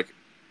story. So like,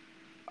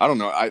 I don't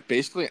know. I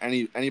basically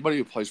anybody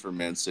who plays for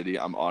Man City,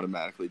 I'm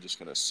automatically just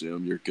gonna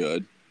assume you're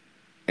good.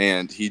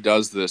 And he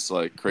does this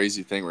like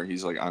crazy thing where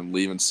he's like, "I'm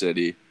leaving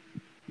City,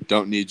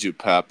 don't need you,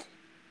 Pep.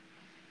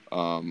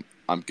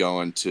 I'm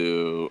going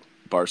to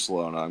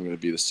Barcelona. I'm going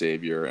to be the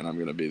savior, and I'm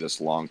going to be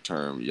this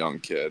long-term young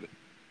kid,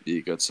 be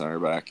a good center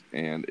back,"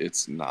 and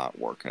it's not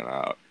working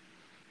out.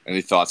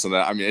 Any thoughts on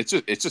that? I mean, it's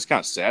just kind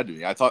of sad to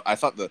me. I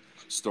thought the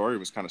story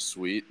was kind of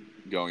sweet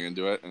going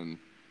into it, and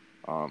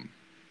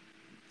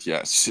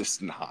it's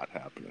just not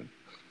happening.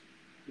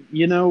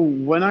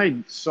 When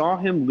I saw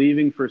him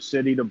leaving for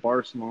City to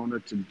Barcelona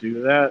to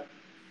do that,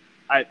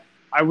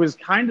 I was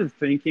kind of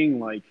thinking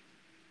like,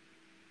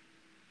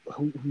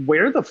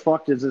 where the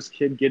fuck does this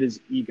kid get his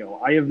ego?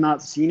 I have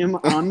not seen him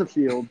on the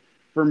field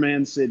for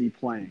Man City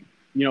playing.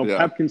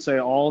 Pep can say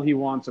all he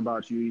wants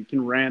about you. He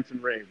can rant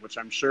and rave, which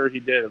I'm sure he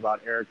did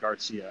about Eric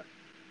Garcia.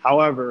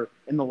 However,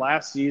 in the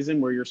last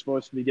season where you're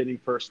supposed to be getting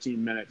first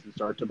team minutes and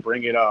start to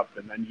bring it up,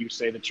 and then you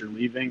say that you're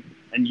leaving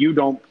and you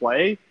don't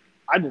play,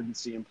 I didn't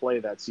see him play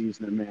that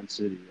season in Man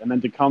City. And then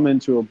to come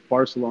into a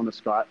Barcelona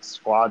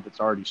squad that's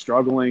already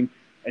struggling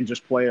and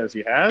just play as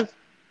he has,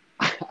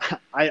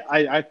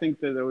 I think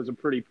that it was a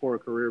pretty poor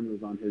career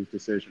move on his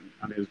decision,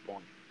 on his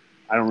point.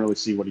 I don't really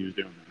see what he was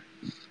doing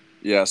there.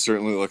 Yeah,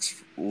 certainly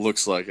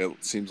looks like it.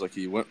 Seems like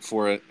he went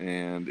for it,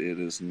 and it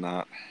is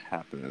not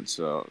happening.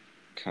 So,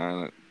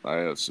 I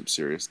have some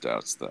serious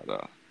doubts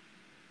that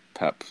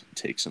Pep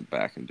takes him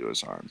back into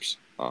his arms.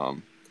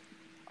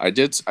 I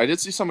did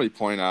see somebody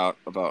point out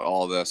about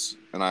all this,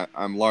 and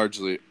I'm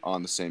largely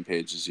on the same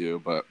page as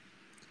you, but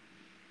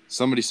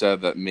somebody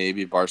said that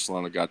maybe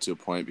Barcelona got to a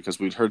point because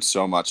we'd heard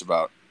so much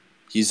about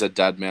he's a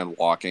dead man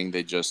walking.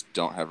 They just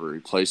don't have a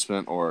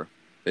replacement, or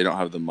they don't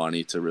have the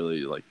money to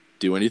really like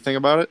do anything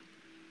about it.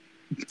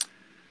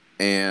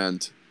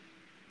 And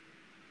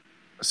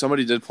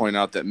somebody did point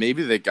out that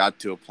maybe they got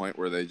to a point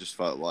where they just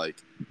felt like,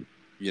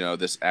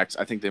 this X.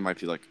 I think they might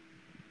be like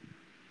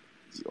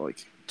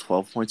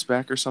 12 points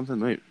back or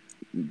something.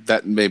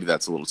 Maybe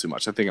that's a little too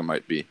much. I think I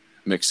might be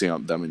mixing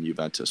up them and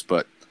Juventus,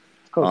 but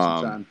it's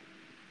close to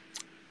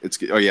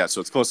 10.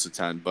 So it's close to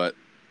 10, but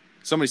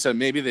somebody said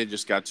maybe they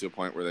just got to a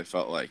point where they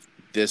felt like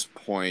this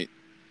point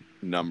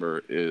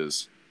number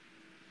is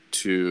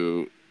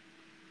too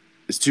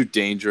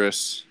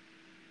dangerous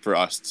for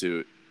us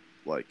to,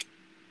 like,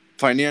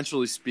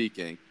 financially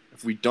speaking,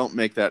 if we don't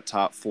make that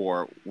top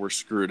 4, we're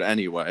screwed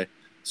anyway.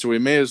 So we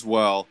may as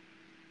well,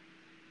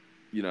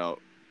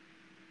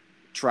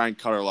 try and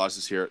cut our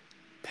losses here,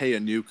 pay a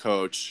new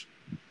coach,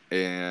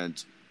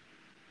 and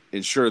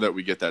ensure that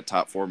we get that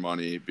top 4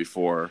 money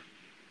before,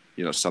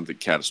 something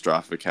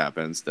catastrophic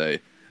happens.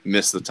 They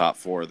miss the top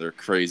 4. They're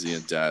crazy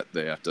in debt.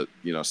 They have to,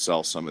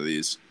 sell some of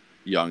these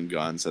young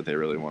guns that they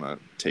really want to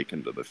take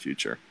into the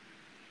future.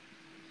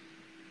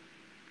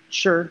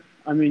 Sure.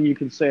 I mean, you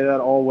can say that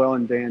all well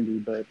and dandy,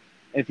 but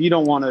if you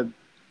want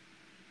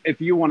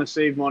to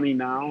save money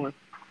now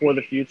for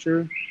the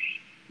future,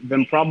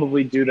 then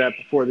probably do that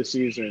before the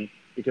season,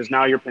 because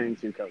now you're paying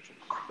 2 coaches.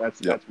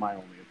 That's my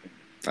only opinion.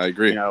 I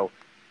agree.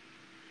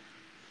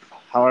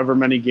 However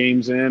many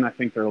games in, I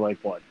think they're like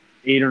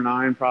 8 or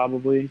 9,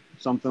 probably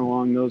something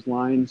along those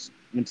lines.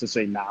 And to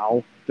say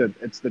now that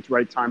it's the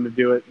right time to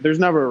do it, there's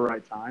never a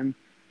right time,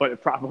 but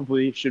it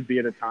probably should be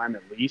at a time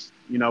at least,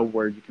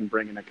 where you can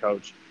bring in a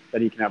coach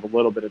that he can have a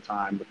little bit of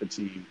time with the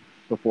team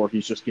before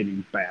he's just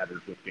getting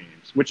battered with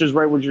games, which is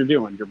right what you're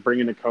doing. You're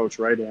bringing a coach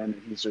right in,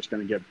 and he's just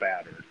going to get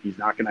battered. He's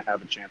not going to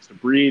have a chance to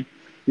breathe.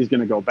 He's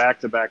going to go back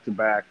to back to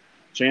back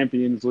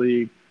Champions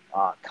League,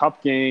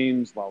 Cup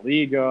games, La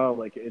Liga.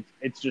 Like,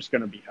 it's just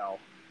going to be hell.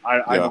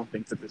 I don't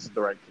think that this is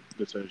the right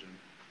decision.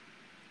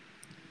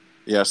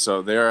 Yeah,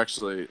 so they're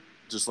actually,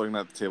 just looking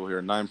at the table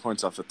here, 9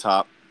 points off the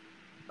top.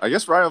 I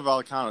guess Rayo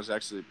Vallecano is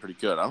actually pretty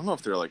good. I don't know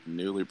if they're like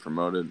newly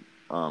promoted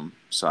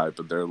side,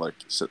 but they're like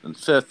sitting in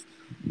 5th.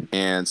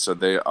 And so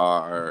they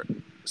are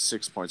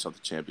 6 points off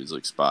the Champions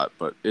League spot,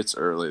 but it's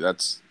early.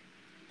 That's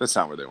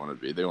not where they want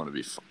to be. They want to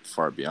be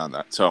far beyond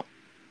that. So,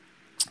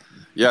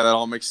 yeah, that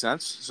all makes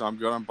sense. So I'm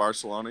good on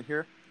Barcelona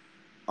here.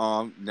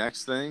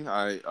 Next thing,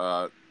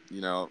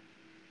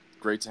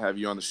 great to have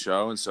you on the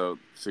show, and so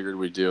figured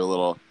we'd do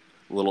a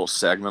little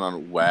segment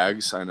on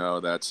Wags. I know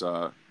that's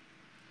a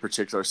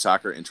particular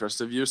soccer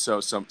interest of you.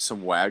 So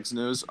some Wags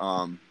news.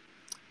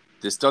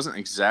 This doesn't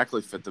exactly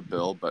fit the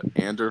bill, but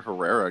Ander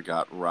Herrera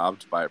got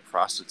robbed by a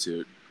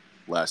prostitute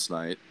last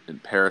night in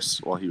Paris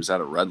while he was at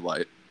a red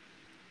light.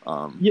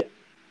 Yeah.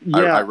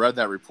 I read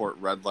that report.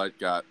 Red light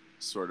got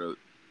sort of,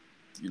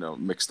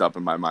 mixed up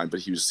in my mind, but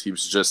he was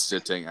just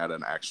sitting at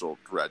an actual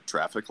red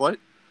traffic light.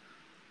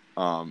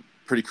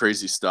 Pretty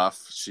crazy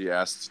stuff. She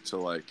asked to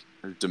or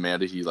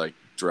demanded he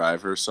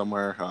drive her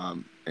somewhere,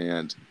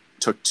 and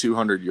took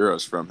 200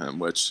 euros from him,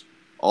 which,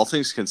 all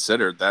things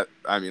considered,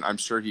 I'm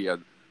sure he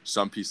had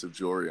some piece of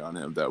jewelry on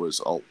him that was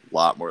a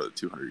lot more than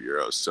 200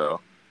 euros. So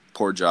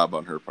poor job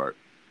on her part.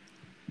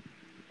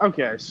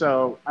 Okay.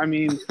 So,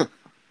 it's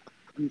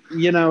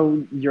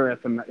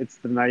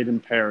the night in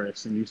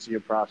Paris and you see a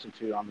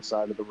prostitute on the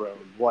side of the road,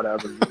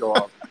 whatever, you go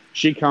up,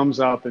 she comes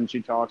up and she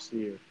talks to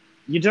you.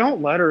 You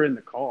don't let her in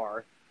the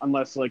car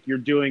unless you're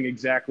doing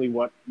exactly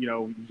what,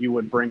 you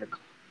would bring a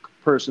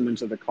person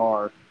into the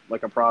car,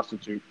 like a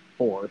prostitute,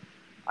 for.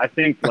 I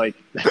think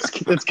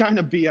that's kind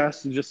of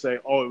BS to just say,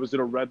 oh, it was at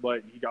a red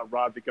light and he got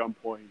robbed at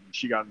gunpoint and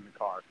she got in the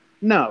car.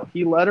 No,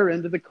 he let her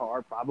into the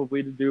car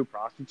probably to do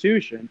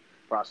prostitutional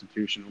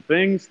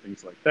things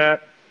like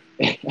that.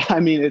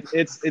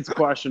 It's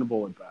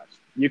questionable at best.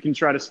 You can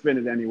try to spin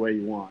it any way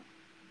you want,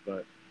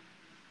 but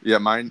yeah,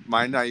 my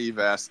naive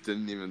ass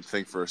didn't even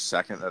think for a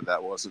second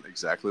that wasn't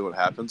exactly what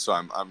happened. So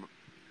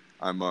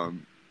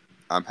I'm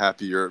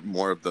happy you're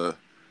more of the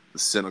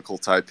cynical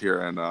type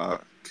here and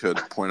could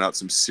point out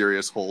some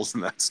serious holes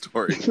in that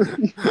story.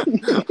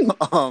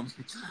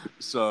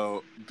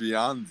 So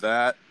beyond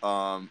that,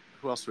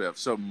 who else do we have?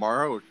 So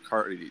Mauro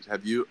Icardi,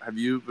 have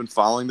you been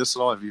following this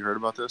at all? Have you heard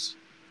about this?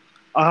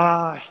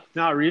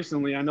 Not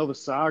recently. I know the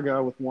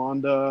saga with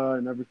Wanda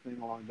and everything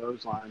along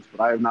those lines,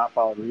 but I have not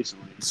followed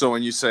recently. So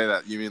when you say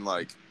that, you mean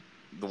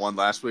the one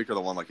last week or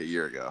the one a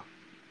year ago?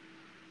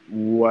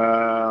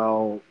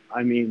 Well,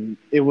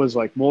 it was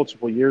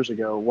multiple years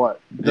ago. What?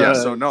 Yeah,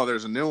 so no,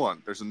 there's a new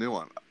one.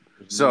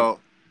 So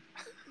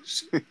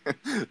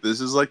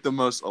this is the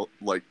most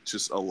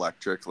just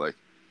electric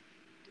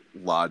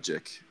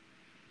logic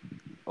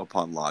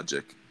upon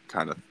logic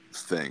kind of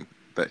thing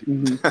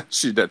that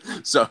she did.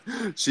 So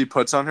she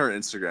puts on her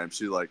Instagram,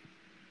 she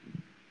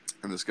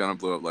and this gonna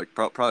blew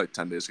up probably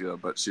 10 days ago,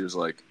 but she was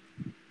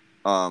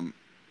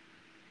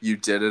you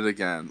did it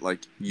again.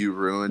 You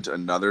ruined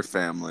another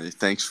family.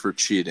 Thanks for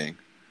cheating.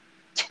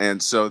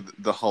 And so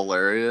the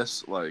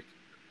hilarious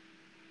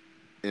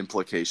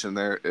implication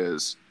there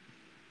is,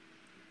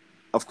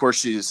 of course,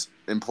 she's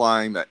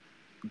implying that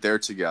they're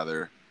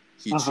together.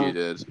 He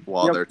cheated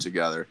while they're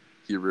together.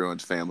 He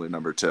ruined family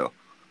number 2.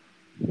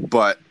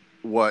 But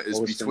what is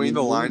between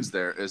the lines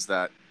there is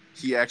that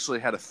he actually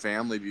had a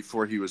family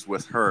before he was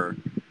with her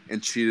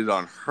and cheated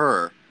on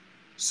her.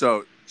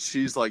 So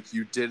she's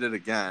you did it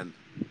again.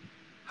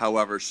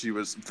 However, she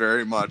was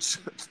very much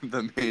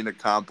the main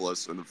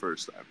accomplice in the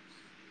first time.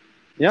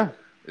 Yeah.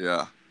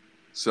 Yeah.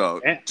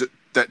 So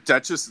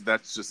that's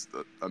just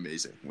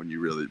amazing when you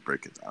really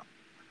break it down.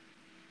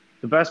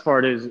 The best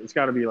part is it's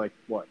got to be like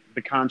what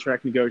the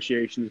contract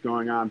negotiations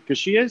going on because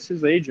she is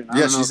his agent. I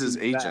Yeah, don't know she's if his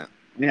you knew that. agent.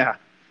 Yeah.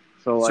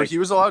 So So like, he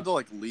was allowed to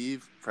like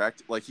leave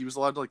practice. Like he was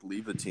allowed to like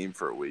leave the team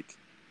for a week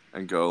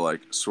and go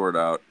like sort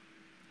out.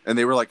 And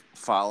they were like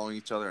following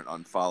each other and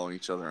unfollowing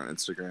each other on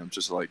Instagram,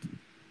 just like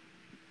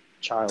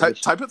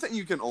childish. type of thing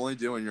you can only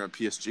do when you're on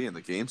PSG and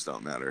the games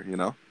don't matter, you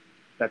know?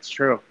 That's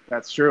true.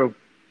 That's true.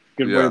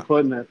 Good way Yeah. of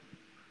putting it.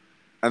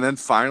 And then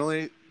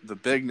finally, the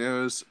big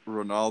news: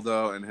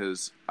 Ronaldo and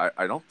his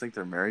I don't think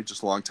they're married,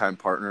 just longtime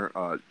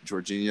partner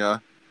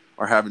Georgina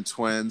are having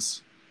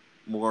twins.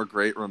 More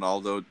great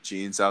Ronaldo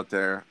genes out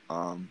there.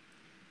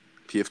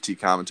 PFT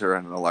commenter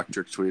had an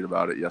electric tweet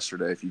about it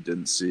yesterday. If you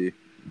didn't see,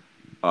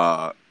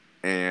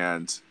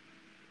 and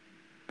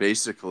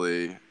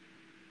basically,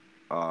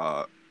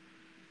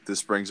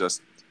 this brings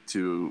us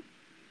to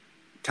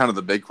kind of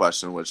the big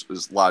question, which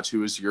is, Lodge,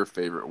 who is your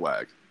favorite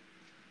WAG?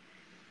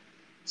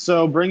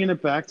 So bringing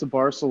it back to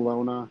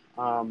Barcelona,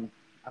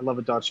 I love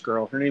a Dutch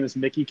girl. Her name is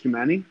Mickey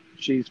Kimeni.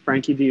 She's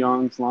Frankie de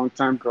Jong's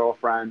longtime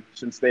girlfriend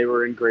since they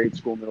were in grade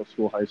school, middle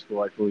school, high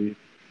school, I believe.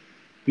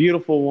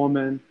 Beautiful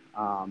woman.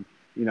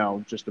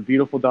 Just a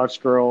beautiful Dutch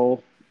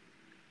girl.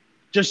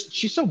 Just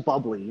she's so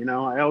bubbly,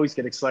 I always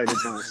get excited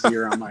when I see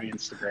her on my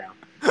Instagram.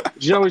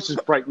 She always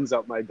just brightens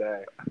up my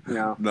day.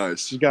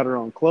 Nice. She's got her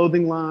own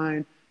clothing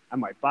line. I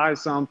might buy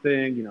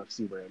something,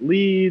 see where it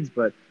leads.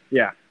 But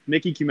yeah,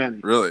 Mickey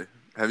Kimeni. Really?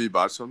 Have you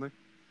bought something?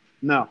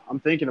 No, I'm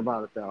thinking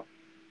about it though.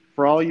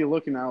 For all you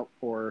looking out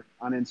for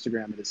on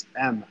Instagram, it is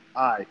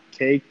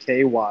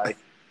MIKKYKIEMENEY.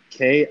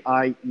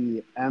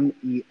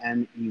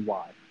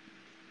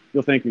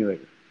 You'll thank me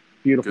later.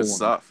 Beautiful Good woman.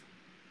 stuff.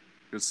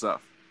 Good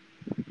stuff.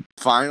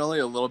 Finally,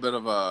 a little bit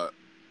of a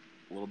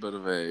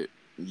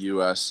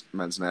U.S.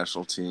 men's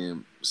national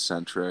team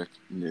centric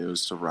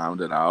news to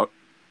round it out.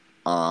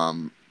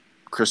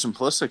 Christian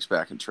Pulisic's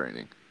back in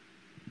training.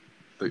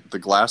 The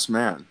glass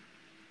man.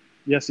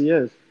 Yes, he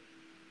is.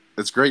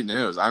 It's great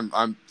news.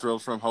 I'm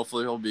thrilled for him.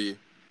 Hopefully, he'll get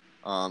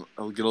a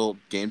little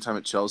game time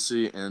at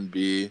Chelsea and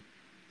be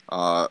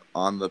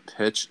on the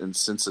pitch in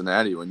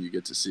Cincinnati when you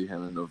get to see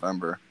him in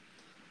November.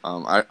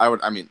 I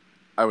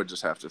would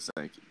just have to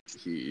think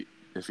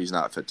if he's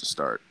not fit to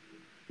start,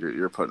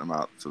 you're putting him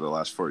out for the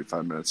last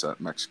 45 minutes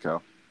at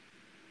Mexico.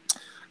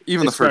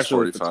 Even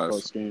Especially the first 45. If it's a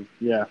close game.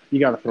 Yeah, you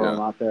got to throw him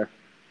out there.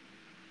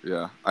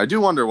 Yeah, I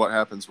do wonder what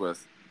happens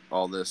with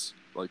all this,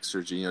 like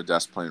Sergiño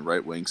Dest playing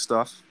right wing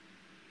stuff.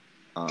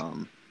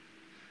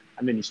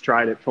 He's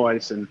tried it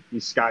twice and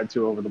he's skied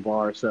 2 over the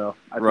bar. So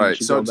I think right.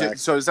 He should go back.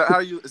 So is that how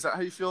you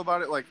feel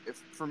about it? Like,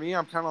 for me,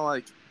 I'm kind of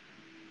like,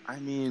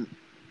 you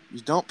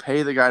don't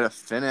pay the guy to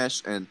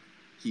finish, and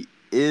he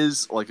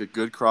is like a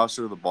good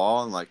crosser of the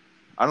ball, and like,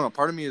 I don't know.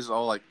 Part of me is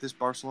all like, this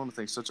Barcelona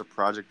thing's such a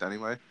project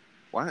anyway.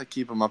 Why not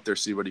keep him up there,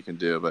 see what he can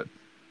do? But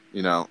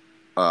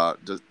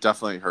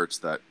definitely hurts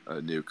that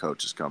a new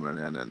coach is coming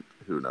in, and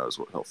who knows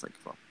what he'll think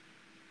of him.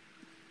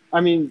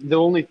 The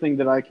only thing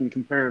that I can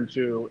compare him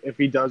to, if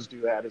he does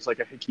do that, is like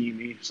a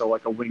Hakimi, so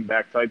like a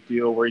wing-back type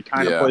deal where he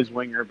kind of plays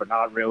winger, but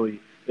not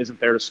really, isn't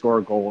there to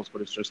score goals,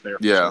 but it's just there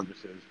for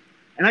services.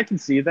 And I can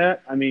see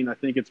that. I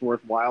think it's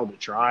worthwhile to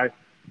try,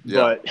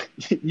 but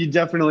you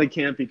definitely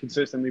can't be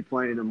consistently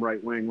playing him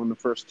right wing when the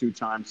first 2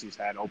 times he's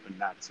had open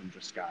nets and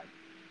just skied.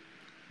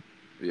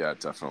 Yeah,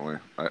 definitely.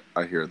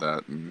 I hear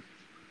that, and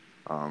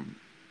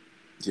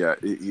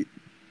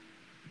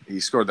he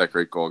scored that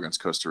great goal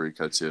against Costa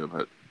Rica too,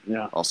 but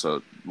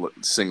also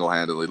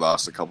single-handedly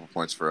lost a couple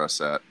points for us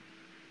at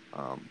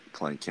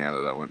playing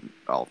Canada when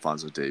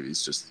Alphonso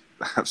Davies just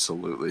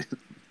absolutely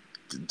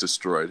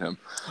destroyed him.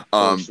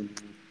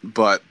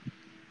 But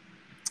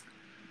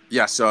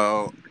yeah,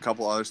 so a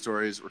couple other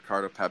stories.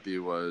 Ricardo Pepi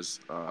was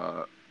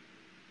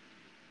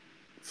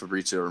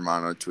Fabrizio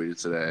Romano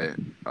tweeted today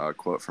a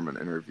quote from an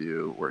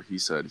interview where he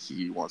said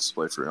he wants to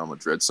play for Real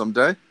Madrid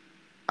someday.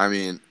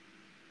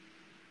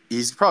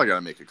 He's probably got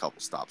to make a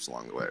couple stops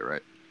along the way,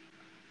 right?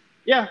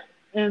 Yeah,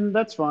 and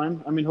that's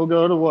fine. He'll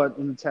go to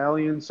an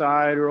Italian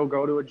side, or he'll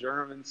go to a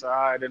German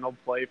side, and he'll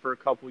play for a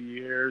couple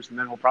years, and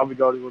then he'll probably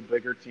go to a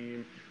bigger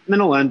team, and then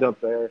he'll end up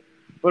there.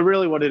 But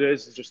really what it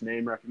is just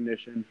name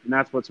recognition, and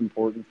that's what's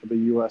important for the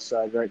U.S.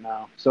 side right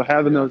now. So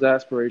having those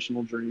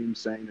aspirational dreams,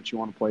 saying that you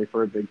want to play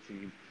for a big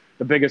team.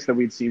 The biggest that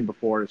we'd seen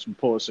before is from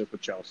Pulisic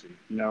with Chelsea.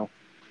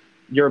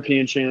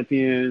 European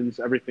champions,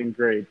 everything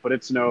great, but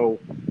it's no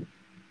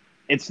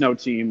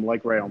team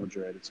like Real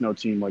Madrid. It's no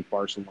team like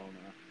Barcelona.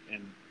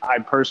 And I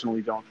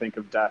personally don't think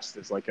of Dest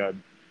as like a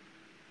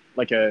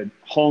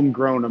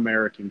homegrown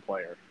American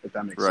player, if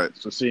that makes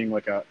sense. So seeing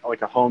like a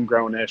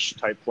homegrown-ish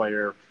type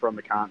player from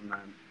the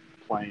continent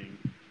playing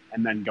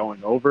and then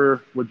going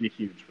over would be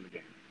huge for the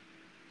game.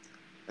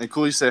 And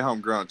cool you say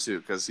homegrown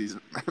too, because he's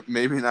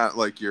maybe not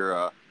like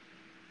your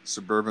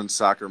suburban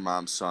soccer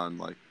mom's son,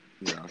 like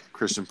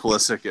Christian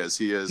Pulisic is.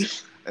 He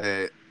is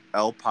a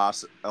El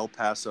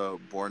Paso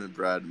born and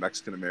bred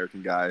Mexican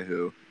American guy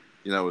who,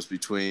 was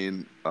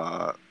between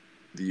the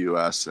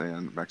U.S.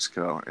 and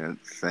Mexico, and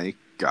thank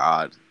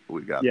God,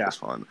 we got Yeah.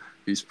 this one.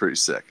 He's pretty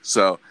sick.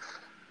 So,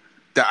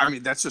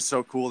 that's just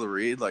so cool to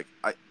read. Like,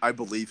 I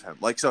believe him.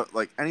 Like, so,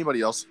 like,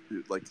 anybody else,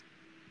 like,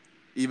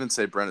 even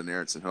say Brendan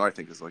Aronson, who I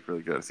think is, like,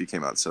 really good. If he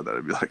came out and said that,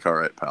 I'd be like, all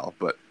right, pal.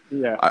 But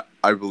Yeah.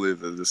 I believe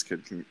that this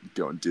kid can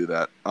go and do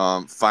that.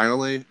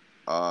 Finally,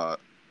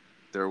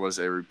 there was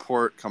a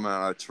report coming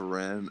out of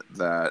Turin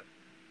that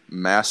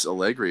Mass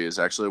Allegri is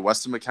actually a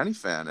Weston McKennie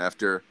fan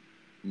after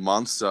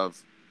months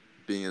of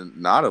being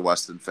not a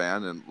Weston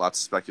fan and lots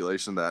of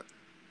speculation that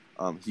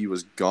he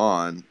was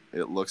gone.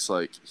 It looks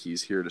like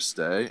he's here to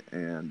stay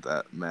and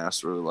that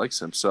Mass really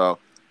likes him. So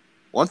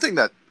one thing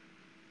that,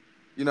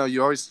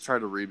 you always try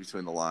to read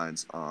between the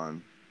lines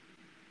on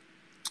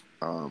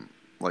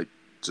like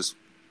just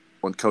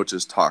when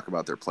coaches talk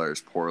about their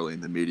players poorly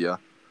in the media.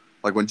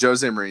 Like when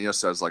Jose Mourinho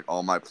says, like,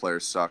 all my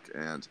players suck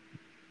and,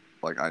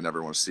 like, I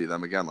never want to see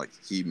them again, like,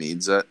 he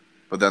means it.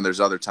 But then there's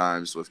other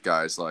times with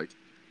guys like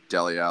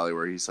Dele Alli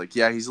where he's like,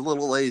 yeah, he's a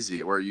little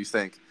lazy, where you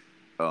think,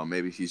 oh,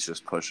 maybe he's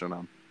just pushing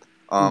them.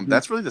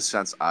 That's really the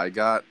sense I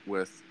got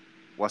with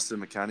Weston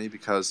McKennie,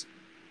 because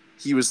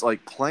he was,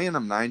 like, playing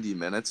him 90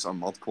 minutes on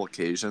multiple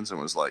occasions and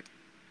was like,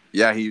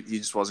 yeah, he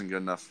just wasn't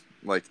good enough.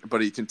 Like,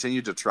 but he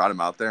continued to trot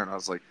him out there, and I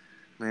was like,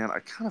 man, I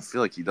kind of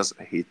feel like he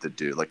doesn't hate the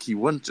dude. Like, he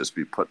wouldn't just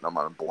be putting him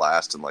on a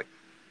blast and, like,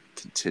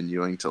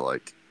 continuing to,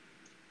 like,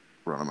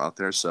 run him out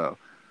there. So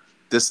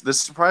this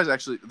surprise,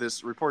 actually,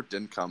 this report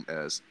didn't come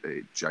as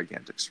a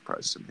gigantic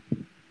surprise to me.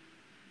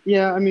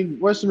 Yeah, I mean,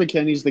 Weston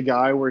McKennie's the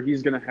guy where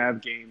he's going to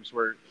have games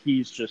where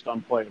he's just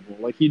unplayable.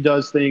 Like, he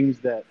does things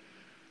that,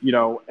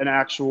 an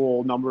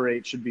actual number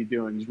 8 should be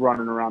doing. He's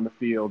running around the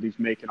field. He's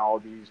making all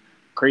these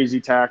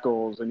crazy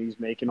tackles, and he's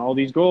making all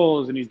these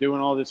goals, and he's doing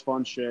all this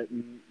fun shit.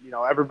 And,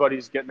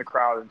 everybody's getting the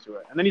crowd into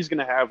it. And then he's going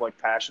to have, like,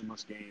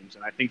 passionless games.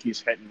 And I think he's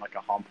hitting, like, a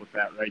hump with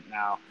that right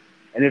now.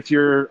 And if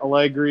you're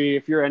Allegri,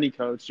 if you're any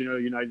coach,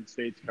 United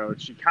States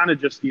coach, you kind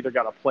of just either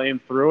got to play him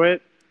through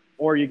it,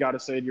 or you got to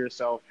say to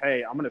yourself,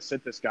 hey, I'm going to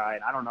sit this guy,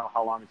 and I don't know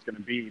how long it's going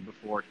to be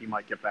before he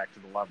might get back to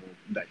the level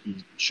that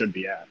he should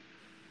be at.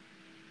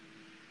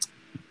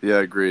 Yeah,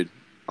 agreed.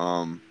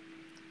 Yeah,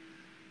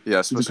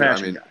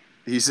 especially, I mean,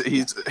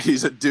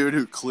 he's a dude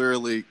who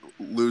clearly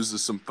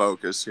loses some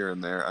focus here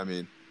and there. I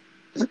mean,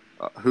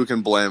 who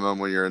can blame him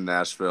when you're in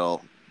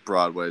Nashville?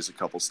 Broadway's a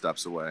couple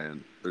steps away,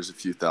 and there's a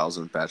few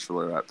thousand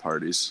bachelorette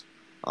parties.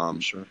 I'm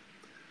sure.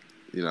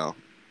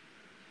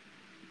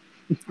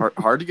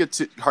 Hard to get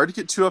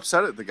too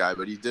upset at the guy,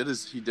 but he did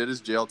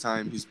his jail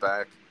time. He's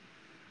back,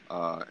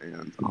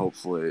 and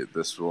hopefully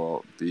this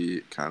will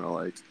be kind of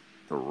like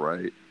the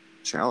right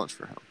challenge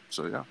for him.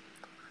 So yeah.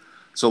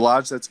 So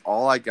Lodge, that's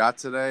all I got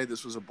today.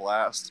 This was a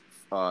blast.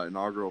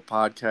 Inaugural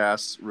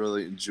podcast.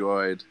 Really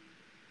enjoyed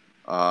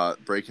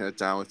breaking it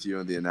down with you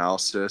and the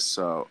analysis.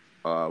 So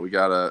we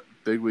got a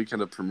big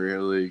weekend of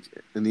Premier League.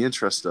 In the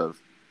interest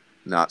of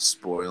not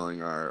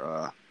spoiling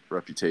our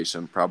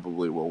reputation,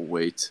 probably we'll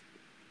wait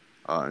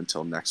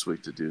until next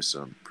week to do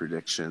some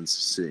predictions,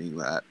 seeing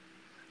that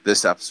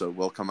this episode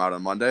will come out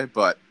on Monday.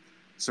 But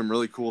some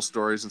really cool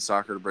stories in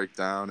soccer to break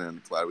down,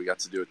 and glad we got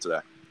to do it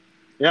today.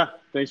 Yeah,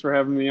 thanks for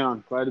having me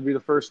on. Glad to be the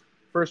first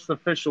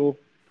official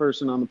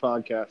person on the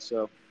podcast.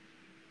 So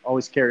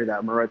always carry that.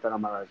 I'm going to write that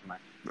on my resume.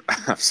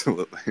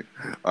 Absolutely.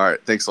 All right.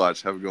 Thanks,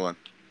 Lodge. Have a good one.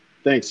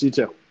 Thanks. You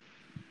too.